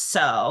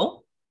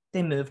 So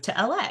they moved to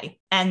LA.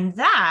 And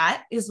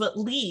that is what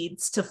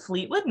leads to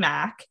Fleetwood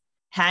Mac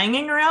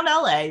hanging around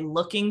LA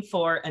looking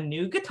for a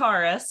new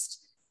guitarist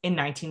in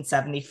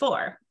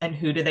 1974. And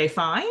who do they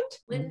find?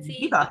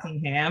 Lindsey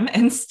Buckingham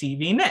and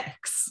Stevie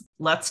Nicks.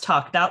 Let's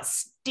talk about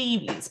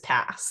Stevie's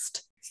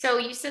past. So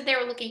you said they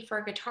were looking for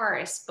a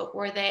guitarist, but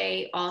were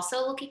they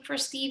also looking for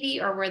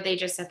Stevie, or were they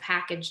just a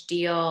package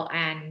deal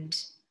and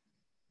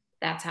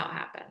that's how it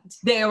happened?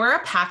 They were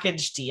a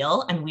package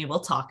deal, and we will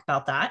talk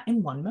about that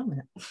in one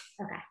moment.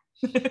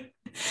 Okay.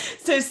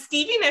 So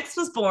Stevie Nicks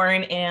was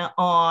born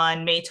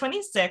on May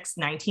 26,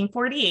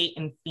 1948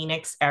 in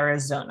Phoenix,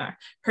 Arizona.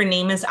 Her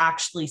name is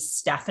actually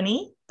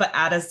Stephanie, but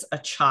as a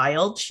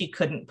child, she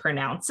couldn't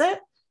pronounce it.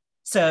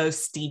 So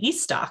Stevie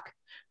stuck.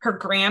 Her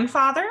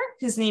grandfather,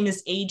 his name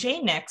is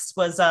A.J. Nicks,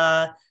 was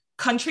a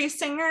country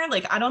singer.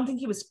 Like, I don't think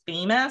he was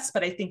famous,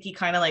 but I think he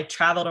kind of like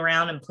traveled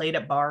around and played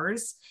at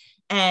bars.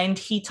 And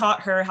he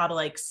taught her how to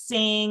like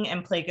sing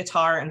and play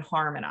guitar and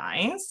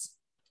harmonize.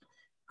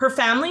 Her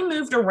family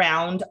moved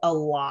around a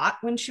lot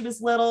when she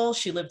was little.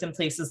 She lived in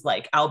places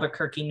like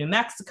Albuquerque, New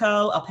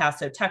Mexico, El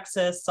Paso,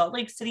 Texas, Salt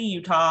Lake City,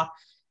 Utah,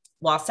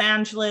 Los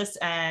Angeles,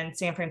 and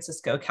San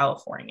Francisco,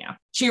 California.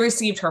 She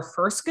received her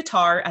first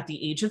guitar at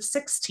the age of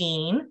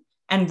 16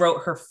 and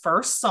wrote her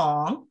first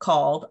song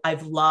called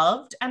I've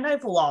Loved and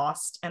I've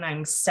Lost and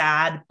I'm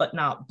Sad But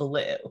Not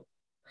Blue.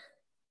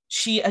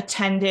 She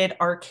attended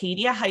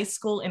Arcadia High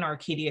School in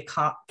Arcadia,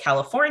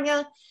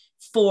 California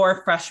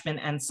for freshman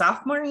and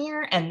sophomore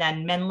year, and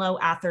then Menlo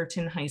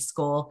Atherton High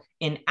School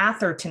in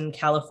Atherton,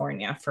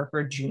 California for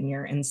her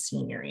junior and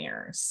senior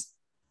years.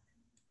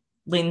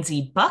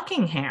 Lindsey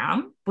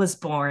Buckingham was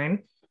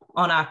born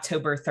on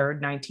October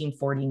 3rd,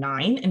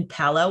 1949 in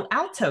Palo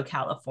Alto,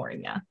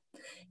 California.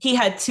 He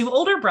had two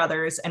older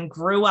brothers and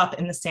grew up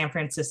in the San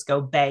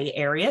Francisco Bay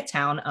Area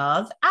town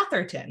of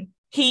Atherton.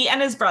 He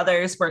and his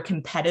brothers were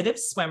competitive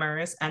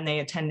swimmers, and they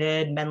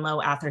attended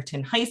Menlo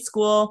Atherton High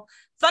School.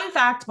 Fun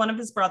fact, one of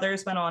his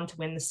brothers went on to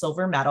win the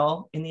silver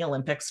medal in the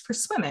Olympics for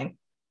swimming.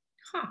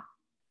 Huh.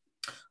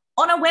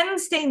 On a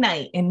Wednesday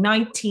night in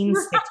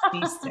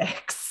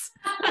 1966,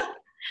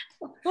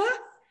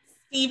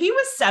 Stevie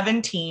was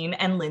 17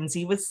 and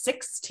Lindsey was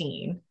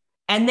 16,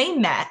 and they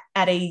met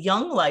at a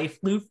Young Life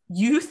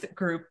youth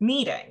group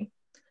meeting.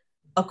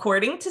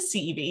 According to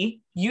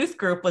Stevie, youth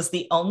group was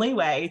the only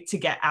way to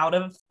get out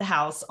of the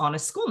house on a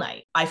school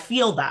night. I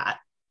feel that.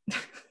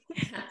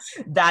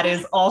 That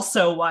is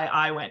also why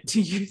I went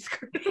to youth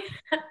group.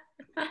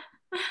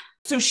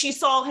 So she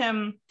saw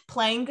him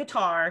playing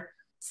guitar,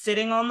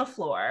 sitting on the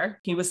floor.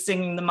 He was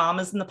singing the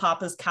Mamas and the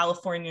Papas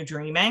California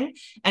Dreaming,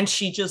 and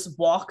she just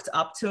walked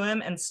up to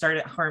him and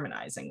started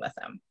harmonizing with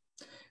him.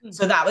 Mm-hmm.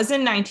 So that was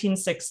in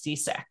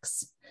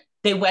 1966.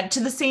 They went to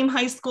the same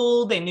high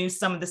school. They knew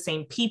some of the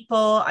same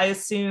people, I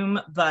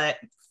assume, but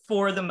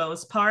for the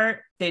most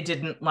part, they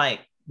didn't like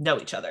know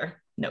each other.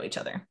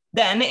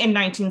 Then in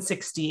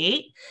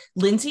 1968,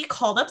 Lindsey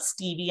called up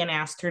Stevie and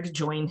asked her to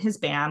join his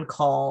band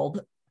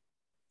called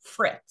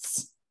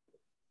Fritz.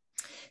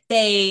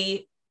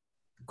 They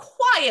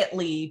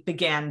quietly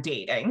began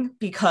dating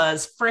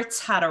because Fritz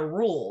had a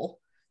rule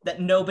that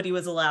nobody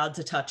was allowed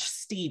to touch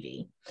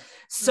Stevie.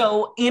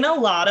 So in a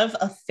lot of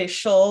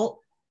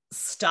official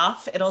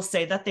stuff, it'll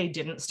say that they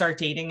didn't start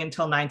dating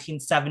until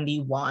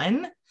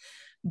 1971.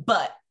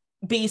 But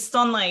based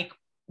on like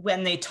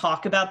when they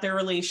talk about their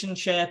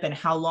relationship and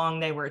how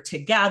long they were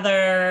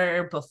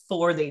together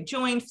before they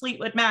joined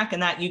Fleetwood Mac,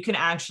 and that you can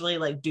actually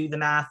like do the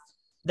math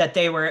that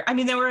they were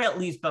at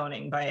least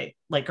boning by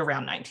like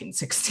around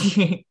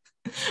 1960,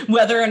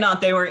 whether or not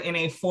they were in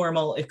a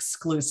formal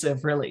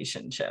exclusive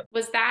relationship.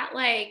 Was that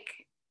like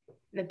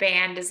the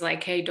band is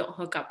like, hey, don't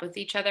hook up with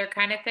each other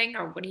kind of thing?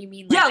 Or what do you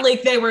mean? Yeah,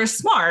 like they were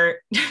smart.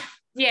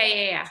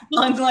 Yeah.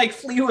 Unlike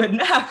Fleetwood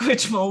Mac,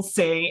 which we'll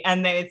see.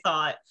 And they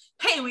thought,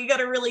 hey, we got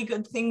a really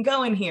good thing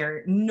going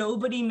here.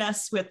 Nobody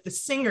mess with the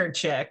singer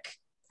chick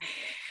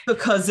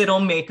because it'll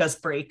make us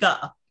break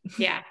up.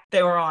 Yeah.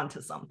 They were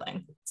onto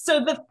something.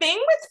 So the thing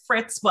with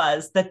Fritz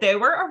was that they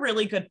were a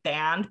really good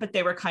band, but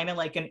they were kind of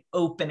like an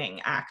opening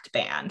act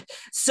band.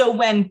 So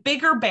when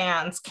bigger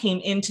bands came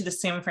into the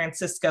San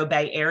Francisco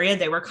Bay Area,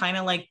 they were kind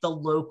of like the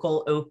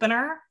local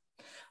opener.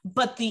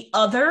 But the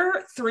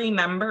other three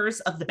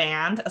members of the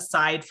band,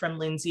 aside from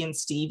Lindsey and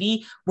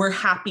Stevie, were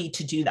happy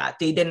to do that.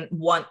 They didn't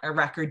want a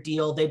record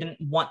deal. They didn't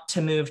want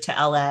to move to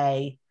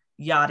LA,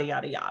 yada,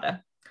 yada,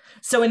 yada.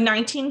 So in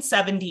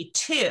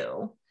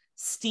 1972,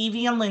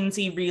 Stevie and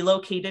Lindsey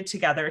relocated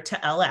together to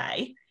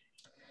LA.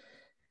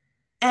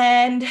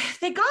 And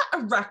they got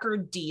a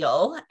record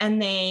deal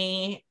and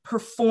they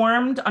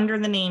performed under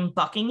the name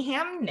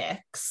Buckingham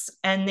Nicks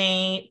and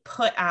they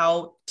put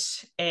out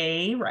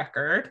a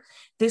record.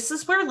 This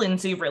is where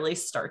Lindsey really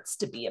starts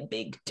to be a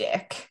big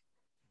dick.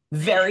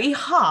 Very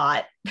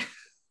hot,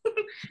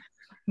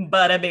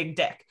 but a big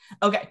dick.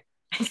 Okay.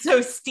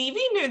 So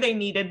Stevie knew they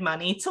needed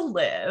money to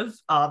live,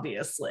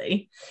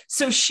 obviously.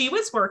 So she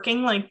was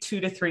working like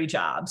 2 to 3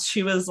 jobs.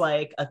 She was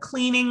like a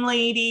cleaning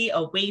lady,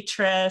 a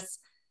waitress.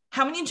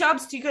 How many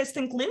jobs do you guys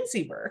think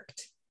Lindsey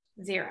worked?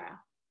 0.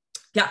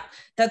 Yeah,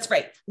 that's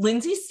right.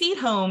 Lindsey stayed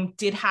home,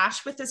 did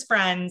hash with his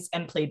friends,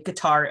 and played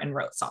guitar and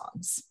wrote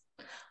songs.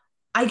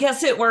 I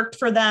guess it worked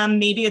for them.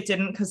 Maybe it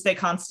didn't because they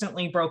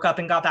constantly broke up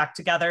and got back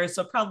together.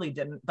 So probably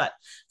didn't. But I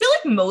feel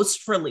like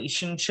most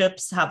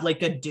relationships have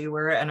like a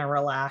doer and a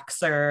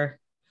relaxer. I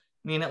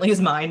mean, at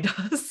least mine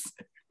does.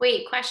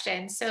 Wait,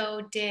 question.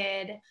 So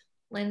did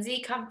Lindsey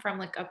come from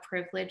like a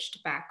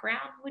privileged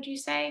background, would you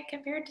say,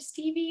 compared to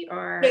Stevie?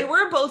 Or they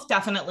were both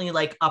definitely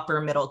like upper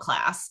middle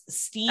class.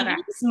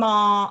 Stevie's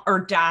mom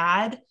or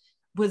dad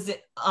was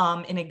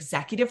an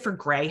executive for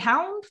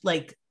Greyhound,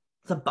 like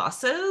the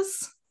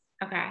buses.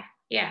 Okay.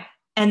 Yeah.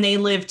 And they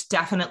lived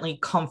definitely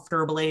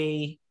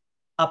comfortably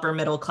upper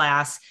middle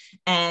class.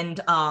 And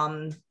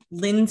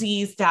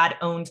Lindsey's dad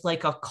owned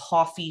like a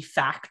coffee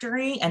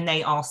factory, and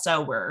they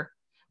also were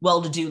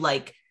well to do.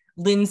 Like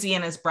Lindsey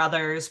and his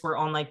brothers were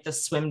on like the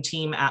swim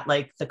team at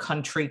like the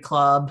country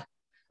club.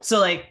 So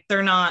like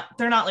they're not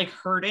like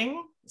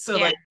hurting. So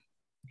yeah. like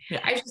yeah.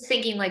 I was just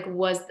thinking like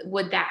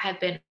would that have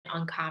been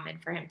uncommon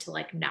for him to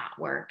like not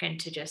work and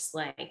to just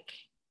like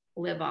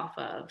live off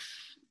of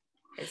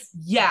his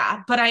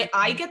but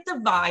I get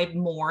the vibe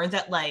more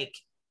that like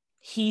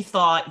he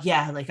thought,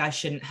 yeah, like I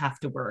shouldn't have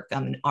to work.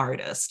 I'm an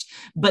artist.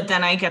 But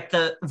then I get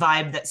the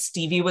vibe that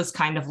Stevie was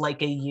kind of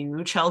like a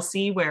you,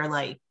 Chelsea, where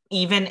like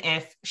even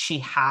if she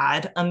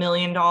had $1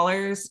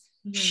 million,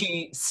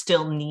 she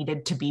still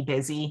needed to be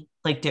busy,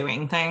 like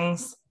doing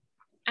things.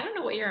 I don't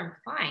know what you're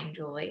implying,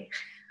 Julie.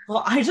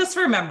 Well, I just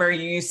remember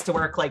you used to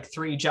work like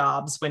 3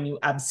 jobs when you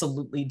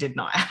absolutely did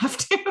not have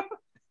to.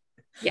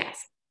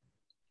 Yes.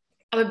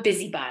 I'm a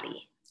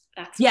busybody.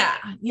 That's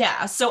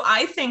yeah. So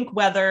I think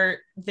whether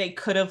they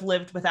could have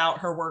lived without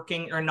her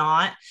working or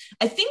not,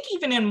 I think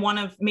even in one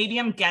of, maybe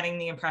I'm getting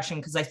the impression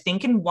because I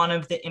think in one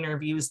of the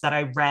interviews that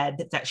I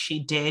read that she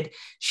did,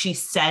 she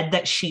said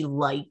that she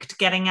liked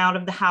getting out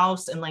of the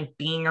house and like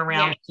being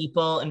around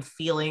people and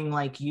feeling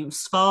like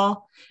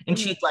useful. And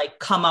she'd like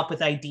come up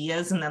with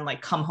ideas and then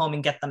like come home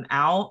and get them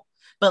out.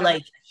 But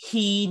like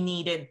he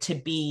needed to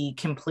be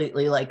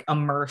completely like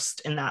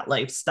immersed in that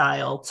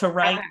lifestyle to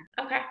write.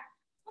 Okay.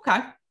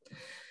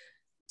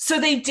 So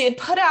they did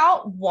put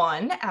out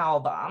one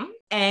album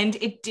and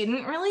it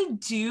didn't really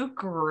do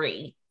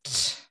great.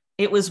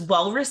 It was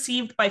well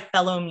received by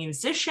fellow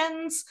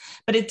musicians,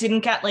 but it didn't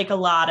get like a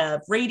lot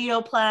of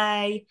radio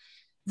play.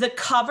 The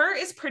cover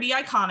is pretty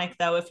iconic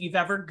though. If you've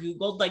ever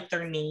Googled like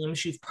their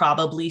names, you've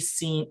probably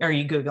seen, are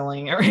you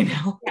Googling it right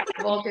now? Yeah,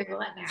 we'll Google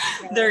it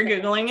now. They're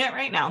Googling it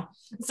right now.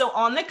 So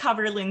on the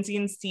cover, Lindsey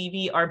and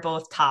Stevie are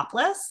both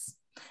topless.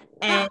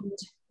 And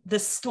the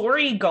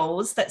story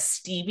goes that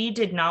Stevie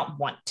did not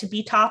want to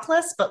be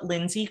topless, but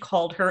Lindsey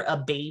called her a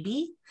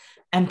baby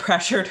and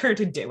pressured her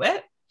to do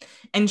it.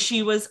 And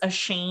she was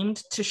ashamed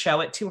to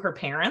show it to her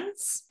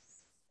parents.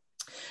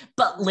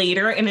 But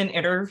later in an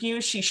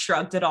interview, she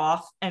shrugged it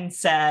off and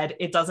said,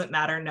 it doesn't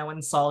matter. No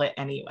one saw it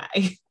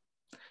anyway.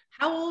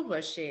 How old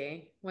was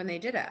she when they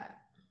did it?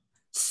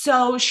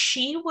 So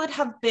she would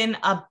have been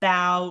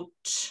about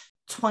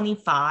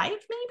 25,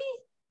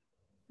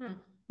 maybe?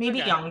 Maybe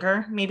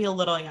younger, maybe a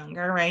little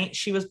younger, right?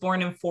 She was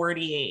born in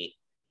 48.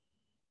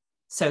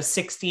 So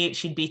 68,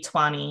 she'd be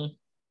 20.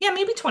 Yeah,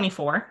 maybe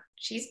 24.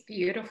 She's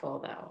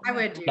beautiful though. I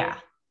would do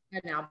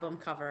an album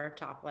cover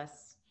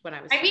topless when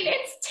I was. I mean,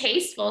 it's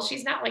tasteful.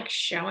 She's not like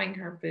showing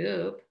her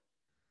boob.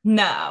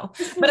 No,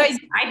 but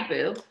side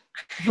boob.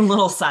 A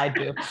little side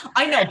boob.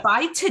 I know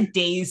by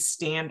today's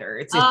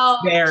standards,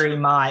 it's very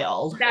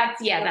mild. That's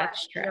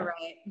true. You're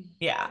right.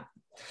 Yeah.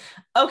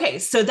 Okay,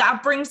 so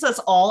that brings us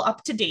all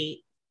up to date.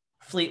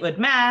 Fleetwood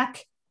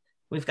Mac,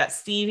 we've got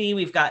Stevie,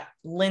 we've got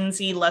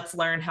Lindsey. Let's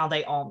learn how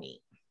they all meet.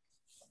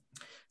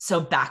 So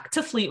back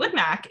to Fleetwood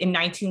Mac in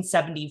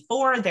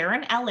 1974, they're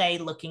in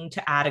LA looking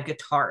to add a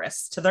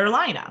guitarist to their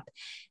lineup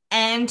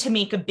and to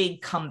make a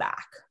big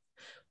comeback.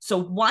 So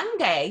one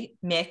day,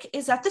 Mick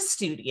is at the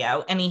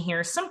studio and he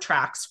hears some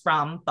tracks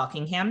from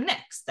Buckingham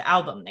Nicks, the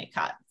album they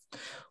cut.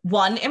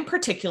 One in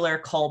particular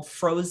called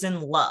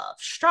Frozen Love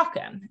struck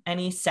him, and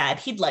he said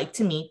he'd like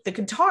to meet the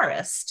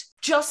guitarist.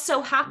 Just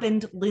so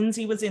happened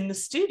Lindsey was in the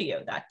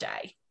studio that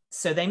day.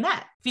 So they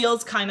met.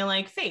 Feels kind of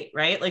like fate,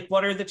 right? Like,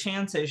 what are the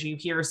chances you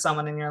hear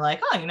someone and you're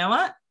like, oh, you know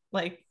what?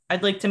 Like,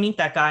 I'd like to meet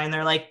that guy. And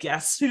they're like,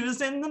 guess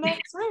who's in the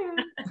next room?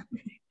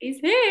 He's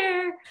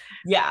here.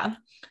 Yeah.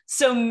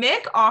 So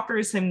Mick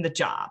offers him the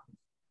job.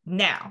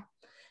 Now,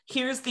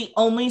 here's the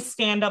only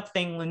stand-up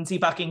thing Lindsey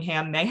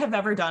Buckingham may have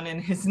ever done in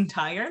his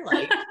entire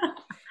life.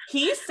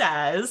 He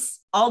says,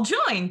 I'll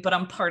join, but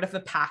I'm part of a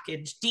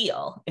package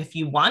deal. If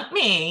you want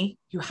me,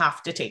 you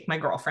have to take my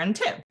girlfriend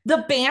too.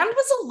 The band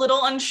was a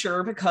little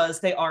unsure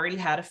because they already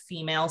had a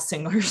female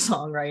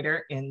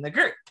singer-songwriter in the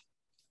group,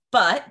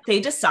 but they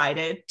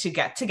decided to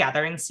get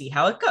together and see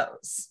how it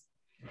goes.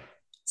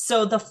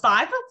 So the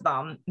five of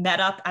them met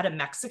up at a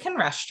Mexican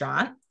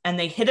restaurant and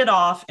they hit it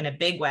off in a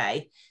big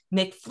way.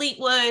 Mick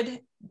Fleetwood,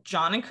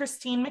 John and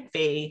Christine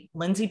McVie,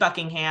 Lindsey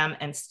Buckingham,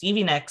 and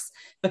Stevie Nicks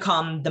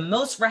become the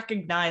most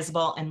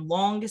recognizable and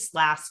longest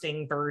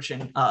lasting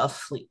version of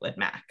Fleetwood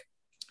Mac.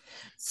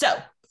 So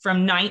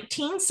from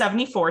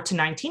 1974 to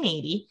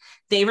 1980,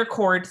 they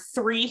record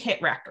 3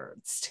 hit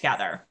records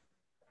together.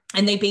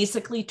 And they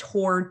basically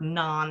toured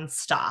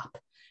nonstop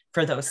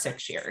for those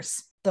 6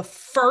 years. The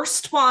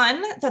first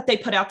one that they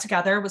put out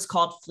together was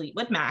called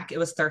Fleetwood Mac. It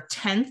was their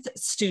 10th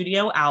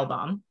studio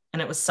album,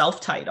 and it was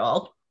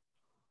self-titled.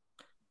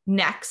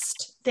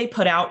 Next, they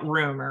put out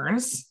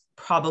Rumors,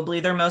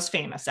 probably their most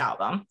famous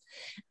album.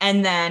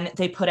 And then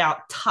they put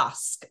out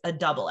Tusk, a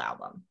double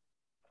album.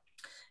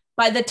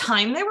 By the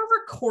time they were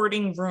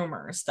recording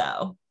Rumors,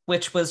 though,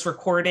 which was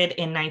recorded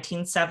in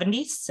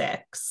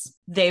 1976,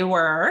 they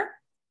were,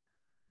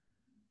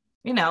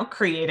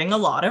 creating a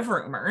lot of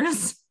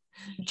rumors.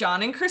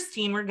 John and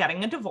Christine were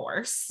getting a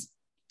divorce,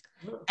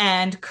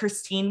 and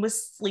Christine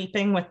was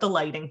sleeping with the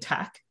lighting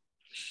tech.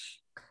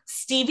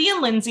 Stevie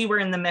and Lindsey were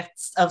in the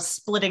midst of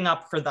splitting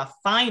up for the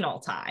final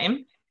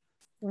time.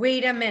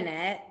 Wait a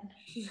minute.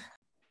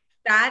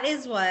 That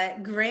is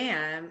what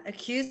Graham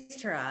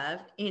accused her of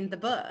in the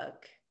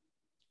book.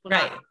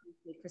 Well, right.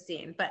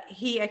 Christine, but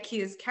he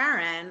accused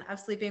Karen of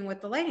sleeping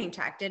with the lighting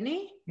tech, didn't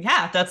he?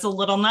 Yeah, that's a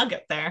little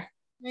nugget there.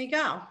 There you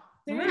go.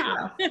 There you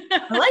go.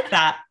 I like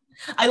that.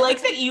 I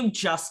like that you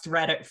just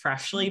read it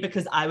freshly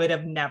because I would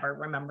have never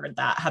remembered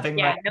that having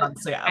read it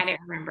months ago. I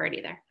didn't remember it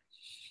either.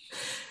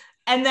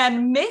 And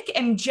then Mick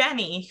and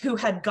Jenny, who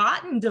had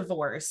gotten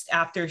divorced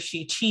after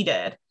she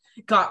cheated,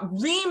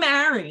 got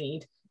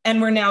remarried and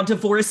were now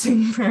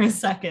divorcing for a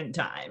second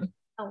time.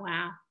 Oh,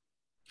 wow.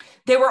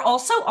 They were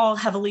also all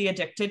heavily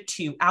addicted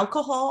to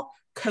alcohol,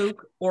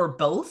 coke, or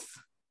both.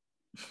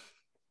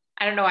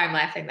 I don't know why I'm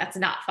laughing. That's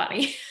not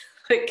funny.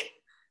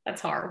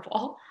 That's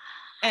horrible.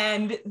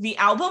 And the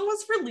album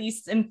was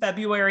released in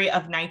February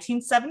of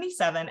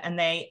 1977, and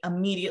they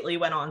immediately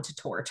went on to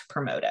tour to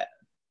promote it.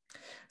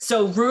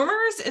 So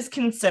Rumors is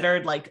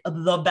considered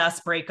the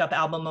best breakup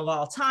album of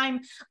all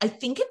time. I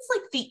think it's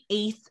the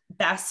 8th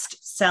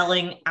best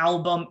selling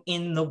album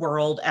in the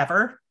world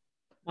ever.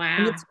 Wow.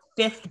 And it's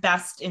 5th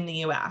best in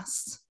the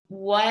US.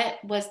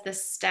 What was the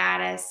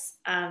status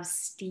of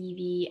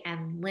Stevie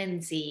and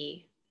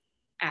Lindsey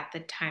at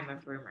the time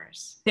of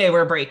Rumors? They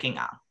were breaking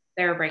up.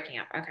 They were breaking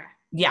up. Okay.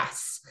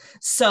 Yes.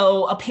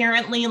 So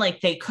apparently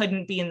they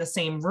couldn't be in the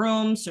same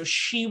room. So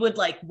she would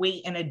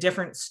wait in a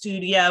different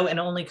studio and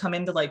only come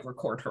in to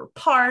record her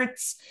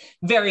parts.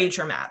 Very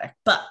dramatic.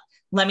 But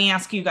let me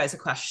ask you guys a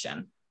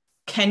question.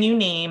 Can you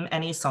name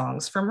any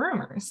songs from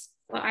Rumors?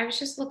 Well, I was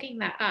just looking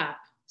that up.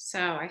 So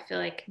I feel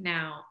like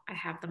now I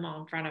have them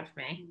all in front of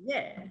me.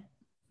 Yeah.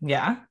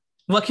 Yeah.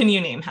 What can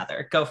you name,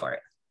 Heather? Go for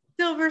it.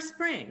 Silver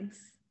Springs.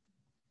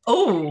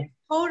 Oh.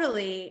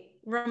 Totally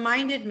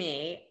reminded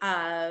me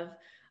of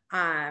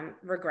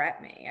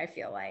Regret Me, I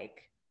feel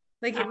like.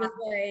 It was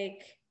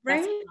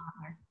right?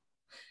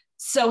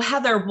 So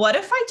Heather, what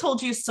if I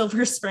told you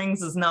Silver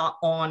Springs is not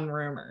on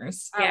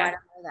Rumors? Oh, yeah. I don't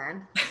know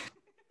then.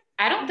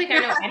 I don't think I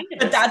know any of this.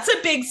 But that's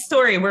a big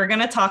story. We're going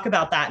to talk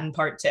about that in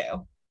part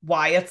 2.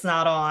 Why it's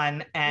not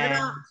on. And what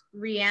about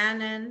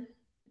Rhiannon?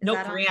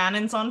 Nope,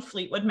 Rhiannon's on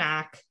Fleetwood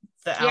Mac.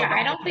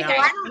 I don't think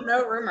I don't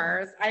know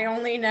Rumors. I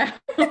only know.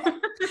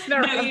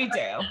 No, you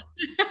do.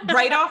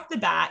 Right off the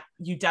bat,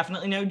 you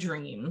definitely know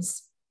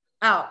Dreams.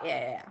 Oh,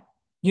 yeah.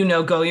 You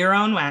know Go Your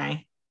Own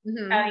Way.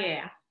 Mm-hmm. Oh,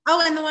 yeah.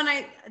 Oh, and the one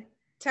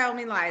Tell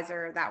Me Lies,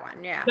 or that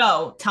one, yeah.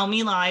 No, Tell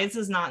Me Lies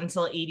is not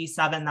until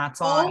 87.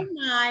 That's on. Oh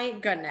my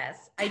goodness.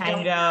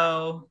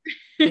 Tango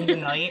in the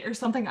Night or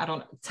something. I don't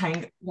know.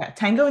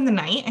 Tango in the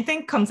Night, I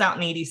think, comes out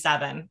in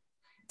 87.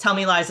 Tell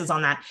Me Lies is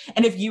on that.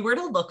 And if you were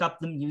to look up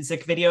the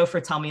music video for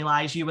Tell Me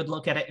Lies, you would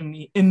look at it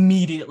and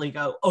immediately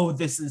go, oh,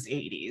 this is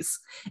 80s.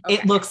 Okay.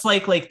 It looks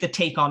like the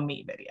Take On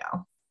Me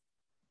video.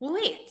 Well,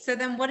 wait, so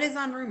then what is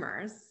on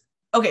Rumors?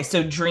 Okay,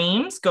 so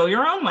Dreams, Go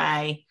Your Own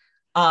Way,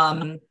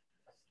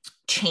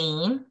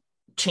 Chain,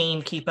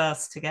 Keep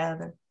Us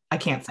Together. I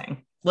can't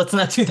sing. Let's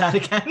not do that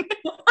again.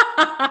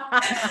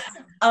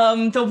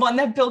 The one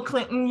that Bill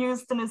Clinton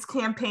used in his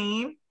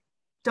campaign,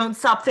 Don't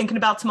Stop Thinking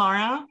About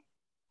Tomorrow.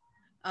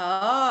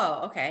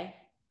 Oh, okay.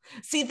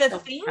 See, the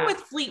thing with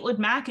Fleetwood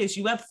Mac is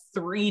you have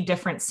 3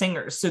 different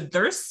singers. So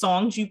there's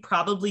songs you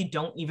probably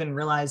don't even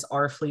realize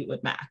are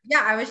Fleetwood Mac.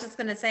 Yeah, I was just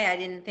going to say,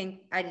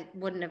 I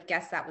wouldn't have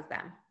guessed that was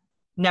them.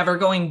 Never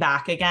Going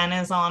Back Again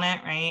is on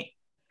it, right?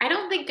 I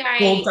don't think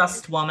Gold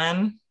Dust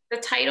Woman. The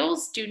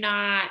titles do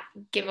not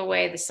give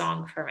away the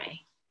song for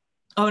me.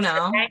 Oh,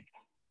 no?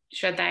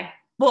 Should they?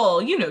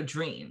 Well, you know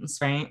Dreams,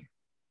 right?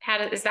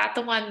 Is that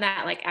the one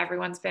that like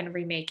everyone's been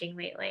remaking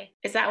lately?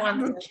 Is that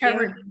one?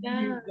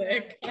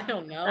 Music. I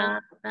don't know.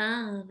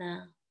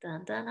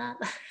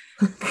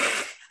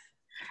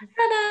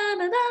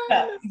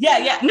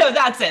 Yeah. No,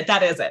 that's it.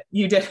 That is it.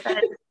 You did.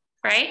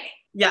 Right?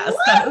 Yes,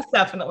 that was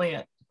definitely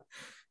it.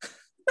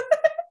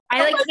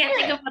 I like can't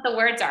think of what the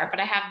words are, but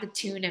I have the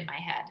tune in my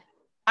head.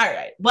 All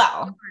right.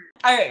 Well,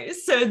 all right.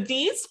 So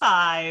these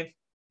 5,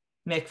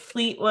 Mick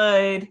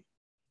Fleetwood,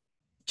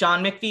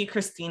 John McVie,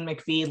 Christine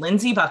McVie,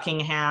 Lindsey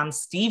Buckingham,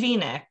 Stevie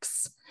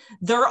Nicks,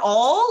 they're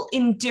all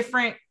in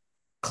different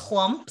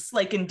clumps,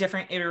 like in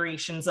different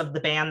iterations of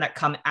the band that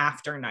come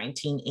after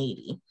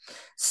 1980.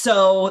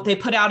 So they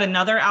put out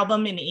another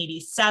album in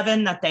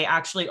 87 that they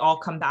actually all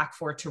come back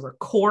for to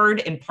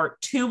record. In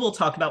part 2, we'll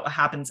talk about what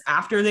happens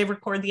after they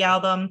record the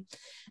album.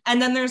 And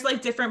then there's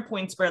like different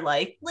points where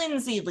like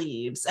Lindsey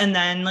leaves and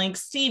then like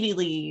Stevie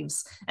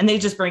leaves and they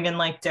just bring in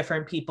like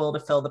different people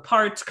to fill the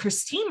parts.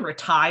 Christine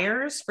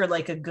retires for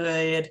like a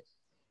good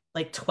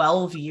like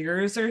 12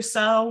 years or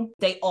so.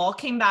 They all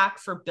came back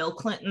for Bill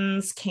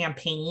Clinton's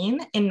campaign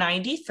in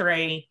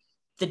 93,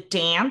 the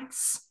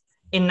dance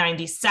in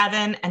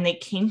 97, and they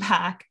came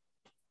back,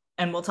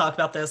 and we'll talk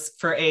about this,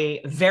 for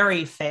a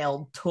very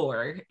failed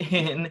tour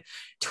in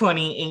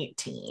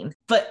 2018.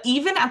 But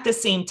even at the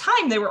same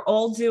time, they were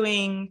all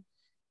doing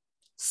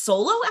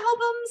solo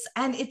albums,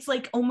 and it's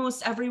like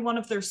almost every one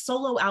of their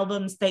solo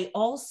albums, they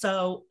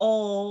also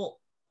all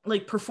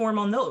like perform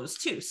on those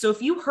too. So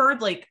if you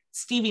heard like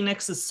Stevie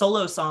Nicks'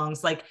 solo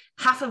songs, like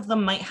half of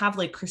them might have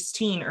like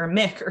Christine or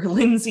Mick or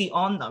Lindsey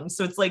on them.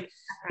 So it's like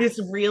this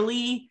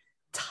really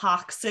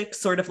toxic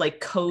sort of like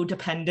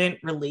codependent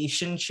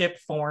relationship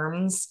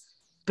forms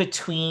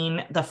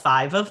between the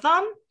 5 of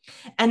them.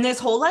 And this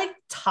whole like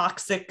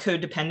toxic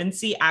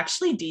codependency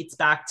actually dates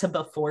back to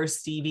before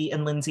Stevie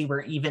and Lindsey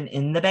were even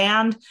in the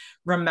band.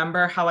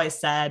 Remember how I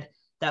said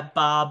that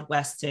Bob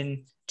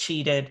Weston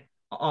cheated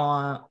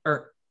on,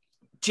 or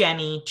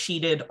Jenny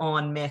cheated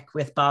on Mick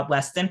with Bob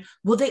Weston?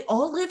 Well, they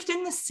all lived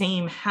in the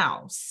same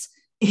house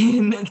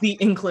in the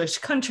English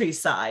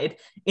countryside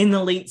in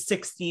the late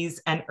 60s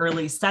and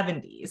early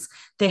 70s.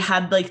 They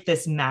had like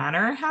this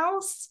manor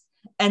house,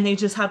 and they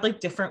just had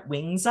like different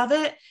wings of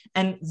it.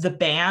 And the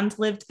band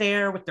lived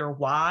there with their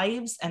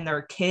wives and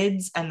their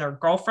kids and their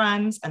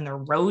girlfriends and their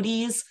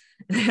roadies.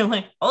 They're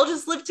like, all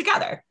just live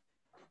together.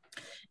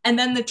 And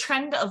then the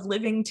trend of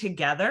living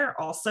together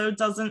also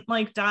doesn't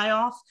like die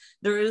off.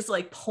 There is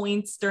like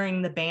points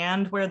during the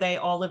band where they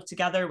all live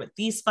together with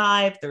these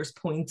 5. There's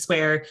points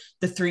where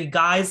the 3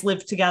 guys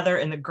live together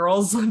and the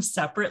girls live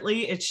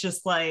separately. It's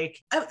just like,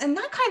 and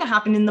that kind of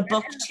happened in the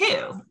book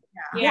too.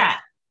 Yeah.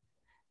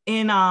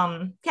 In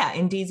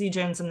Daisy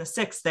Jones and the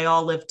Six, they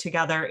all lived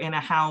together in a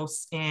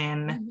house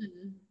in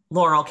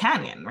Laurel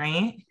Canyon,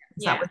 right?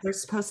 Is that what they're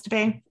supposed to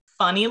be?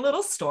 Funny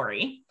little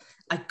story.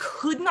 I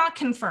could not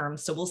confirm,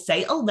 so we'll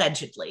say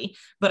allegedly,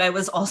 but I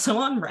was also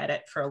on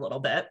Reddit for a little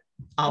bit,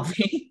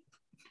 obviously.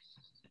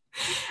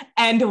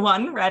 And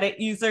one Reddit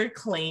user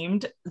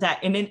claimed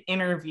that in an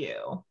interview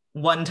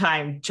one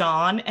time,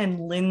 John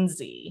and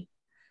Lindsey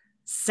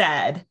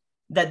said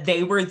that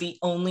they were the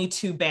only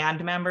 2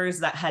 band members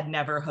that had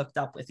never hooked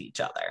up with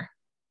each other.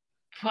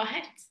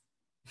 What?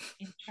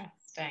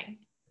 Interesting.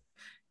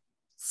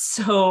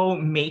 So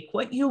make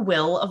what you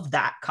will of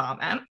that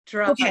comment.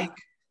 Okay.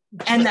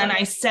 And then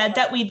I said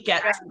that we'd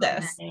get to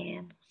this.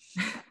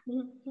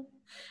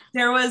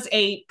 There was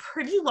a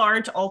pretty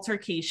large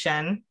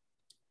altercation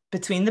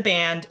between the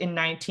band in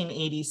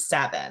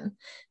 1987.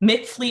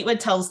 Mick Fleetwood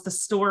tells the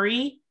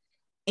story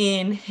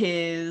in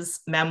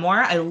his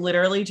memoir. I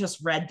literally just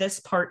read this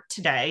part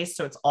today,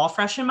 so it's all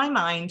fresh in my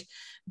mind.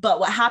 But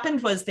what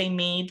happened was they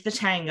made the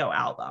Tango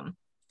album.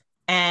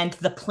 And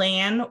the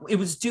plan, it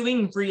was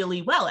doing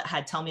really well. It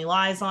had Tell Me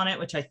Lies on it,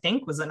 which I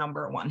think was a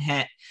 #1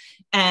 hit.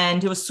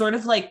 And it was sort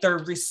of like their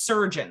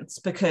resurgence,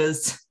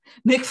 because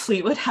Mick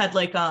Fleetwood had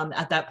like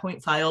at that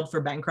point filed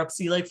for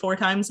bankruptcy like 4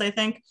 times, I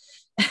think.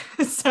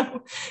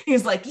 So he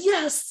was like,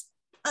 yes,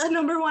 a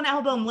 #1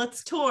 album,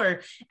 let's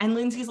tour. And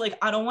Lindsey's like,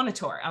 I don't want to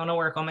tour. I want to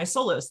work on my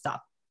solo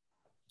stuff.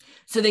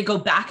 So they go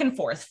back and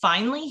forth.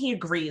 Finally, he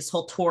agrees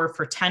he'll tour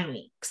for 10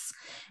 weeks.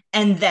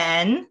 And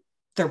then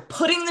they're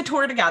putting the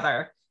tour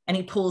together and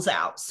he pulls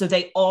out. So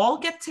they all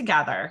get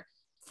together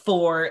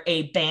for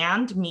a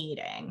band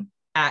meeting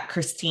at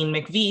Christine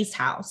McVie's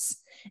house.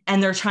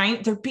 And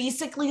they're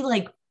basically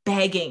like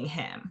begging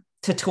him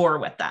to tour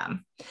with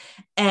them.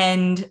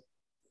 And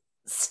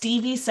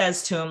Stevie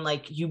says to him,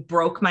 like, you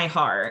broke my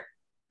heart.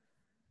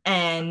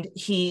 And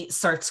he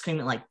starts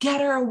screaming, like,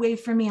 get her away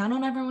from me. I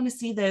don't ever want to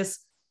see this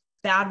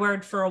bad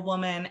word for a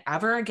woman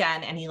ever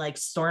again. And he like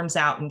storms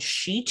out, and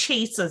she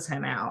chases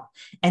him out,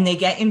 and they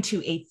get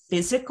into a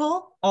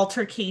physical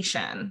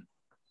altercation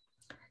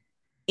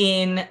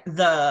in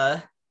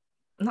the,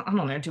 I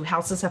don't know, do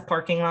houses have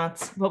parking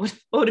lots? What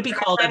would it be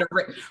called at a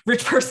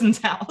rich person's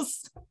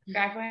house?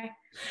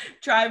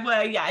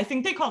 Driveway. Yeah, I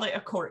think they called it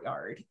a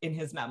courtyard in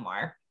his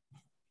memoir,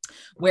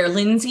 where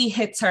Lindsey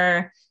hits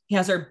her. He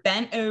has her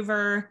bent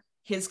over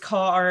his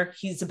car.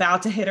 He's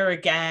about to hit her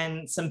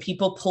again. Some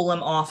people pull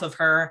him off of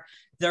her.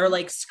 They're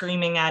like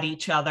screaming at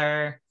each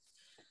other.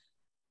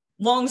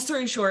 Long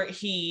story short,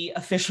 he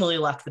officially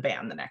left the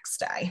band the next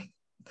day.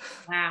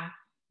 Wow.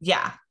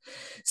 Yeah.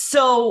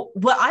 So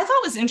what I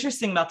thought was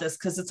interesting about this,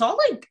 because it's all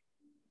like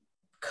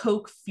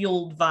coke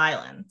fueled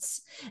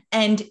violence.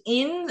 And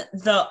in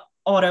the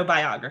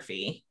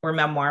autobiography or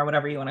memoir,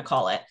 whatever you want to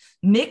call it,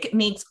 Mick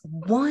makes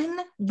one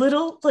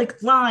little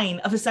like line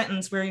of a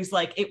sentence where he's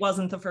like, it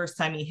wasn't the first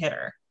time he hit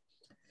her.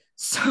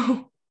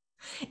 So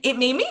it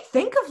made me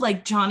think of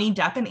like Johnny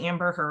Depp and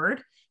Amber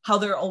Heard, how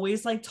they're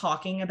always like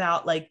talking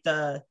about like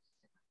the,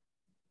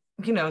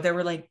 you know, they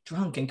were like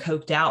drunk and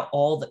coked out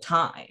all the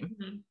time.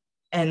 Mm-hmm.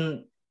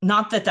 And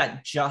not that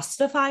that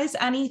justifies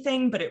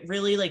anything, but it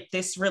really like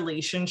this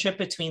relationship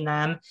between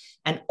them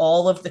and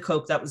all of the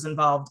coke that was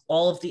involved,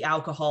 all of the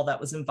alcohol that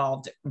was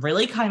involved,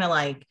 really kind of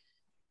like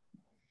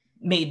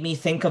made me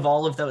think of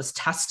all of those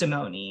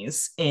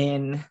testimonies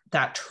in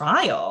that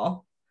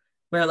trial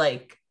where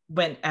like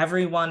when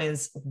everyone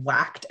is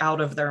whacked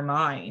out of their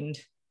mind,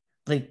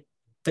 like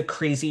the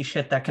crazy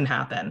shit that can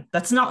happen.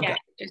 That's not good.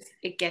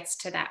 It gets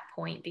to that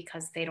point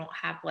because they don't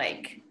have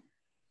like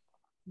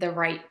the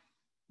right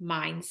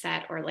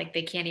mindset, or like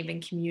they can't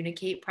even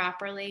communicate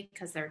properly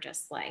because they're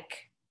just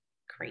like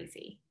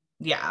crazy.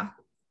 Yeah.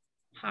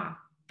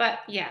 But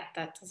yeah,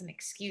 that doesn't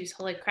excuse.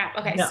 Holy crap.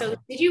 Okay, no, so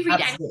did you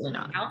read anything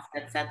else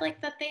that said like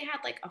that they had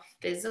like a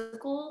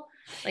physical,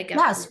 like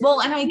yes,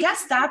 well, and I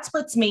guess that's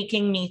what's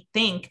making me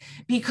think,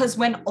 because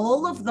when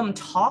all of them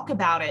talk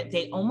about it,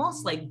 they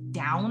almost like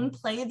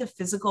downplay the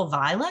physical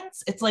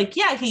violence. It's like,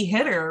 yeah, he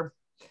hit her,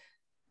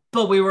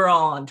 but we were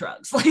all on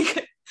drugs.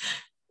 Like,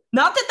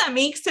 not that that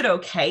makes it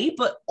okay,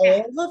 but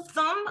all of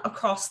them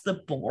across the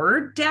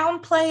board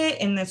downplay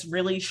it in this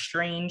really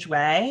strange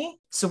way.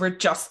 So we're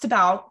just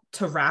about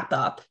to wrap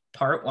up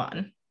part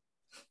 1.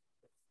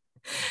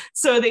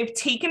 So they've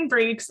taken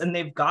breaks and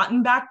they've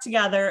gotten back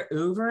together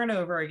over and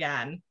over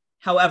again.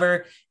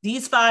 However,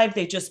 these 5,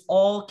 they just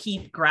all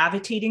keep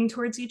gravitating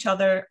towards each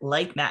other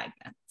like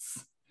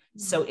magnets.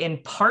 So in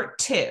part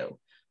 2,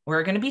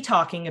 we're going to be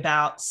talking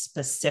about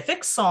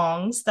specific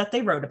songs that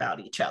they wrote about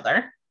each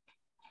other.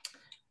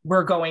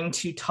 We're going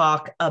to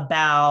talk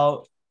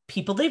about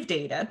people they've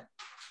dated.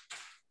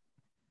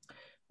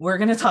 We're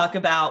going to talk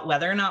about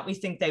whether or not we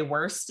think they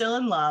were still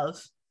in love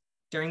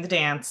during the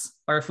dance,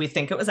 or if we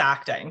think it was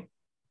acting.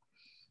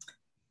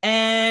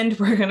 And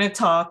we're going to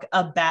talk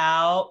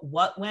about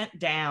what went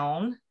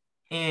down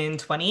in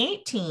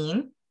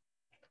 2018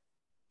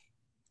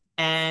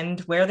 and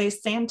where they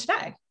stand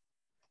today.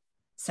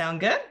 Sound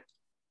good?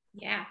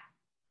 Yeah,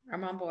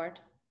 I'm on board.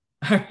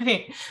 All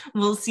right.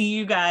 We'll see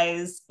you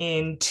guys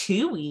in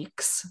 2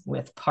 weeks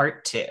with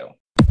part 2.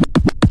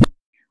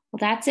 Well,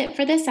 that's it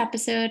for this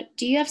episode.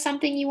 Do you have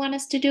something you want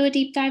us to do a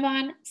deep dive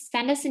on?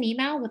 Send us an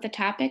email with the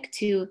topic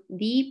to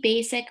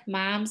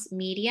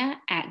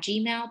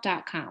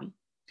thebasicmomsmedia@gmail.com.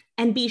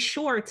 And be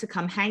sure to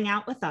come hang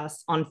out with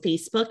us on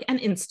Facebook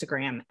and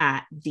Instagram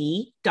at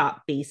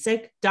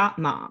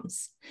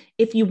the.basic.moms.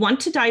 If you want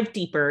to dive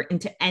deeper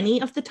into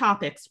any of the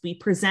topics we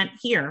present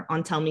here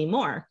on Tell Me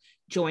More,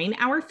 join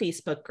our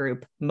Facebook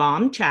group,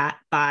 Mom Chat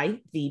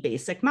by The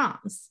Basic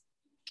Moms.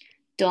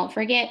 Don't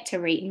forget to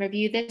rate and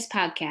review this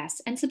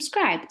podcast and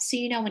subscribe so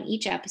you know when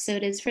each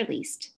episode is released.